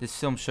 this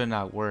film should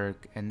not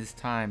work, and this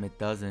time it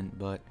doesn't,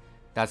 but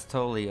that's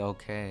totally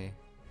okay.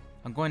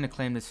 I'm going to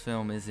claim this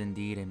film is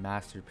indeed a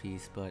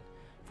masterpiece, but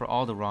for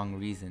all the wrong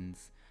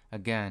reasons.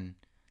 Again,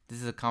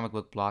 this is a comic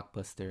book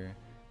blockbuster,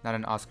 not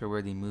an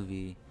Oscar-worthy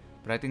movie,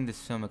 but I think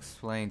this film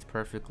explains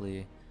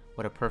perfectly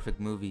what a perfect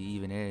movie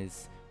even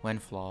is, when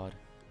flawed.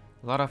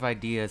 A lot of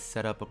ideas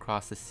set up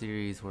across the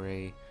series were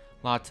a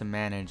lot to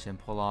manage and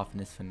pull off in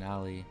this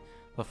finale,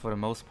 but for the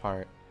most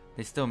part,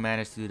 they still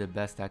managed to do the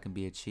best that can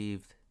be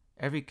achieved.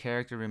 Every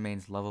character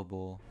remains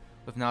lovable,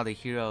 with now the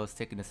heroes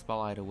taking the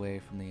spotlight away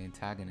from the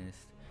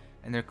antagonist,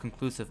 and their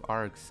conclusive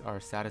arcs are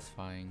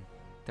satisfying.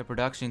 The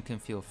production can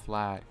feel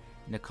flat,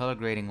 and the color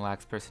grading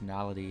lacks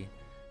personality,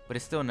 but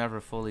it still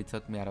never fully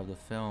took me out of the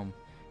film,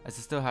 as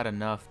it still had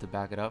enough to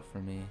back it up for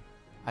me.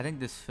 I think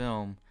this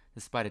film,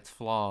 despite its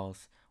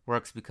flaws,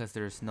 works because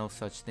there is no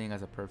such thing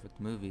as a perfect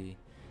movie.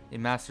 A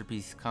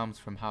masterpiece comes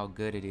from how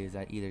good it is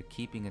at either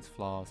keeping its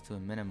flaws to a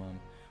minimum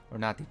or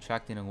not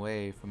detracting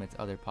away from its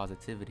other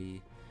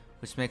positivity,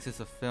 which makes this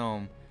a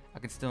film I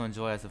can still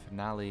enjoy as a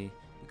finale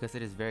because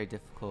it is very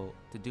difficult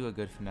to do a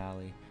good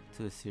finale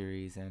to a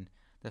series, and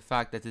the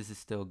fact that this is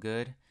still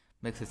good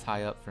makes this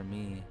high up for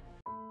me.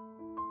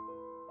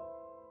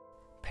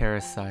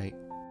 Parasite.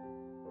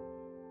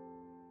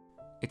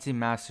 It's a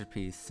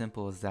masterpiece,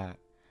 simple as that.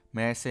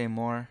 May I say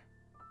more?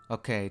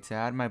 Okay, to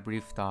add my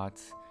brief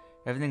thoughts,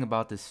 everything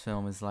about this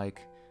film is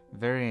like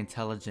very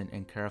intelligent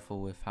and careful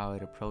with how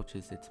it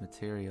approaches its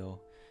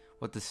material,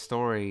 with the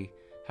story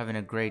having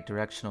a great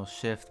directional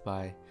shift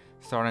by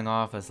starting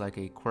off as like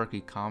a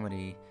quirky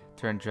comedy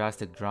turned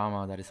drastic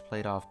drama that is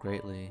played off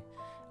greatly,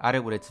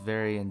 added with its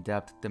very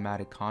in-depth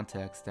thematic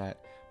context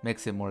that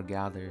makes it more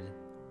gathered.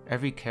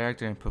 Every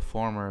character and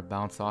performer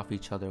bounce off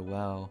each other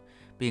well,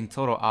 being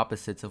total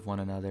opposites of one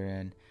another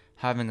and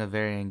having a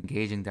very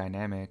engaging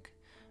dynamic,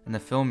 and the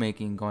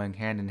filmmaking going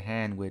hand in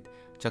hand with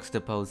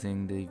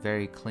juxtaposing the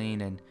very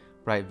clean and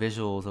bright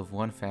visuals of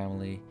one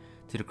family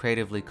to the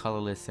creatively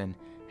colorless and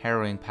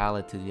harrowing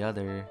palette to the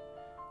other.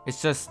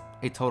 It's just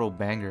a total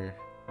banger.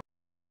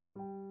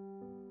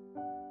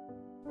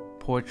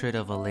 Portrait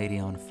of a Lady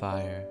on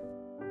Fire.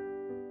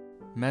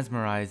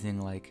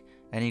 Mesmerizing like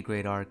any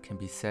great art can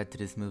be said to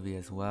this movie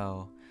as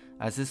well,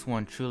 as this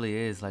one truly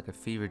is like a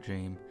fever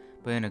dream,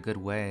 but in a good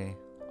way.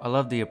 I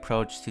love the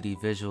approach to the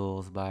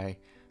visuals by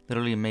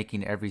literally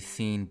making every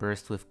scene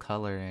burst with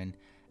color and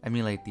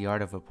emulate the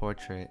art of a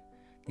portrait.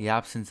 The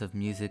absence of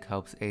music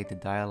helps aid the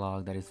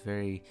dialogue that is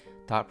very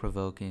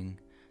thought-provoking.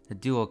 The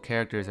dual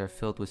characters are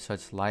filled with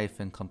such life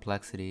and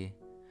complexity.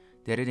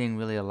 The editing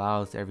really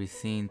allows every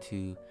scene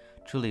to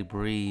truly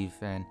breathe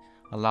and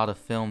allow the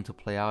film to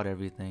play out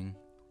everything.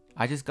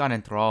 I just got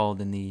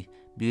enthralled in the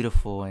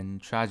beautiful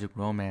and tragic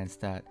romance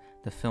that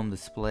the film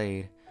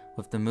displayed,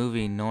 with the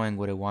movie knowing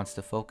what it wants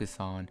to focus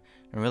on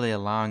and really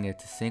allowing it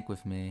to sync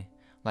with me.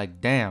 Like,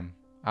 damn,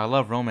 I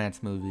love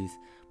romance movies,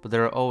 but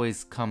there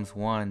always comes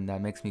one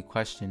that makes me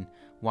question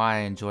why I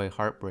enjoy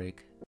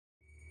heartbreak.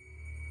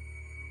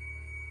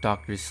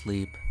 Dr.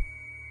 Sleep.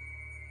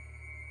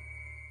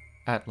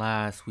 At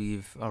last,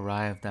 we've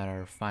arrived at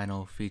our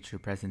final feature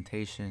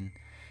presentation,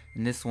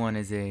 and this one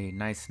is a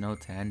nice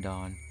note to end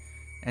on.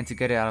 And to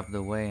get it out of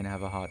the way and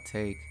have a hot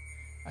take,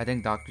 I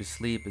think Dr.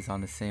 Sleep is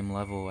on the same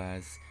level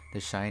as The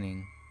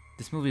Shining.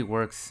 This movie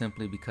works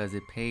simply because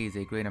it pays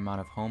a great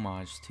amount of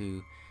homage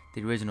to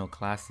the original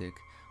classic,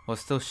 while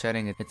still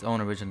shedding its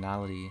own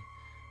originality,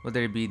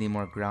 whether it be the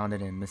more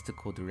grounded and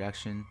mystical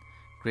direction,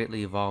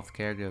 greatly evolved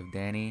character of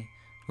Danny,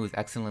 who is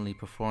excellently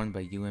performed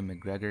by Ewan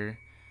McGregor,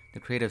 the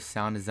creative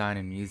sound design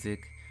and music,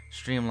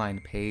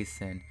 streamlined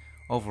pace, and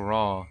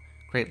overall,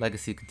 great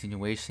legacy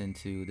continuation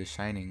to The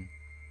Shining.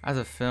 As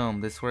a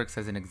film, this works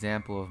as an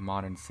example of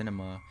modern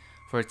cinema,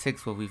 for it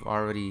takes what we've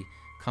already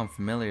come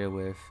familiar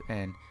with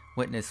and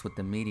witnessed with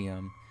the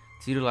medium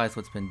to utilize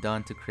what's been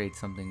done to create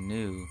something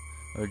new,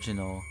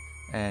 original,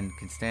 and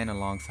can stand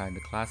alongside the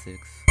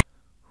classics.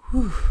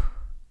 Whew,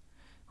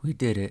 we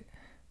did it.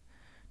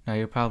 Now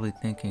you're probably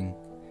thinking,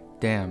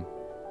 damn,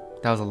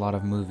 that was a lot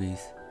of movies.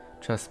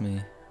 Trust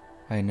me,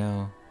 I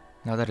know.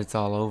 Now that it's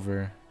all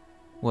over,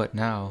 what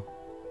now?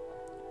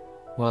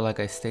 Well, like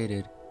I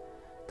stated,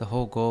 the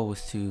whole goal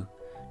was to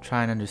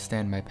try and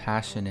understand my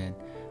passion and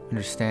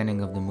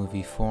understanding of the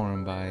movie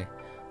form by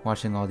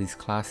watching all these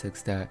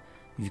classics that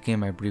you've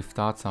gained my brief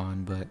thoughts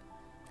on, but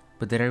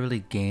did I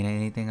really gain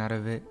anything out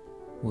of it?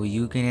 Will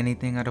you gain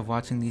anything out of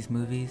watching these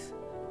movies?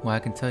 Well, I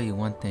can tell you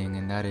one thing,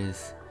 and that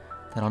is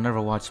that I'll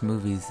never watch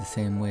movies the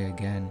same way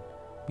again.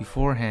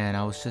 Beforehand,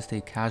 I was just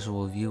a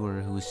casual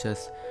viewer who was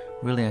just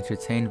really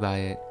entertained by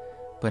it,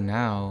 but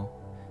now,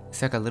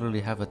 it's like I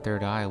literally have a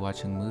third eye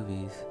watching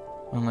movies.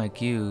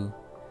 Unlike you,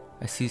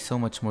 I see so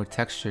much more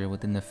texture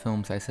within the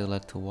films I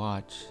select to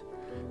watch.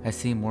 I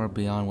see more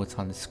beyond what's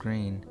on the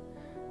screen.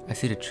 I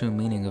see the true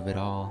meaning of it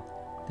all.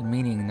 The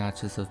meaning not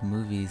just of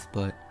movies,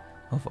 but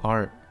of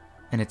art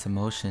and its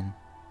emotion.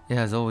 It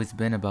has always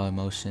been about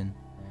emotion.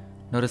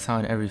 Notice how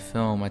in every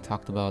film I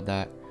talked about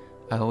that,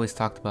 I always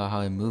talked about how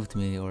it moved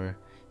me or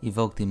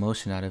evoked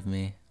emotion out of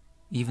me.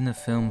 Even the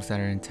films that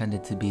are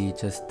intended to be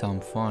just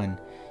dumb fun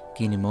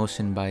gain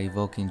emotion by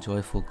evoking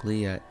joyful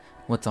glee at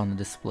what's on the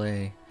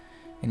display.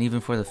 And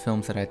even for the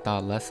films that I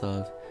thought less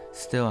of,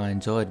 still I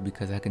enjoyed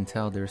because I can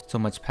tell there's so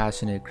much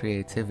passionate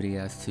creativity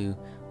as to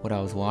what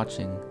I was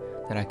watching,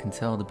 that I can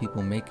tell the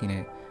people making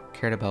it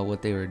cared about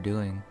what they were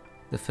doing.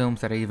 The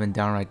films that I even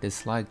downright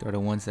disliked are the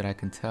ones that I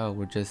can tell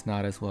were just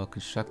not as well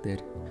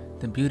constructed.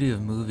 The beauty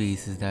of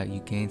movies is that you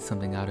gain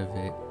something out of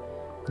it,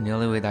 and the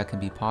only way that can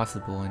be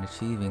possible in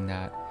achieving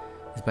that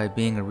is by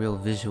being a real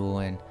visual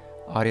and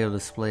audio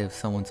display of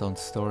someone's own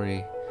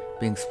story,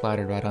 being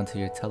splattered right onto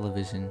your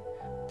television,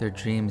 their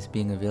dreams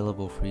being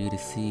available for you to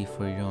see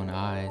for your own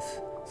eyes.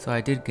 So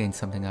I did gain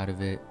something out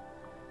of it,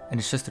 and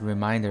it's just a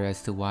reminder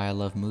as to why I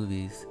love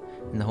movies,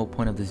 and the whole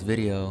point of this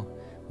video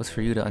was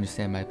for you to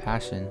understand my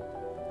passion,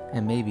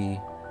 and maybe,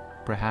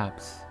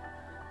 perhaps,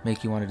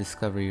 make you want to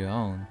discover your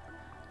own,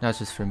 not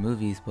just for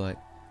movies but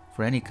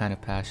for any kind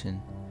of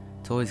passion,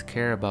 to always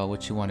care about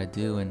what you want to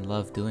do and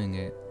love doing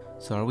it.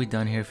 So are we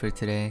done here for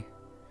today?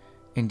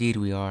 Indeed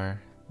we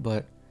are,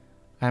 but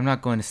I'm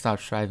not going to stop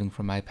striving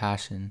for my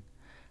passion,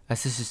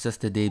 as this is just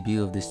the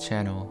debut of this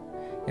channel,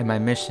 and my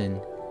mission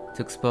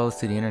to expose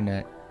to the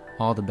internet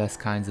all the best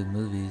kinds of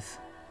movies.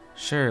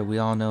 Sure, we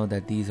all know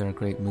that these are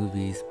great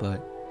movies,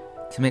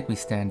 but to make me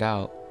stand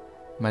out,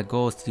 my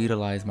goal is to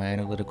utilize my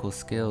analytical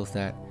skills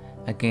that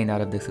I gained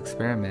out of this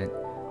experiment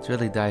to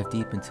really dive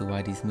deep into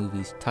why these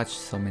movies touched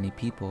so many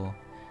people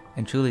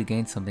and truly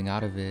gain something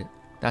out of it.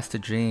 That's the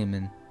dream,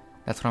 and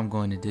that's what I'm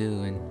going to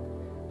do, and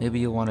maybe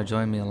you'll want to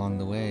join me along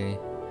the way,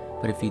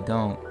 but if you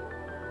don't,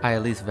 I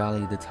at least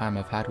value the time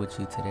I've had with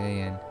you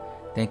today, and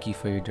thank you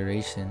for your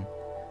duration.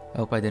 I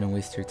hope I didn't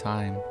waste your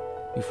time.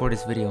 Before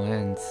this video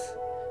ends,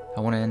 I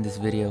want to end this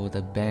video with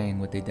a bang,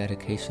 with a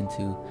dedication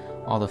to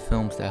all the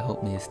films that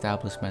helped me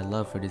establish my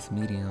love for this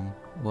medium.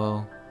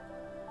 Well,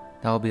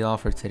 that will be all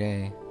for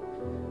today.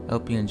 I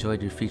hope you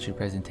enjoyed your featured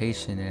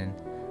presentation, and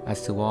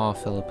as to all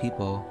fellow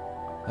people,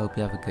 I hope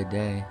you have a good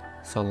day.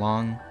 So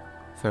long,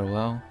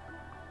 farewell,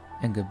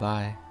 and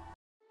goodbye.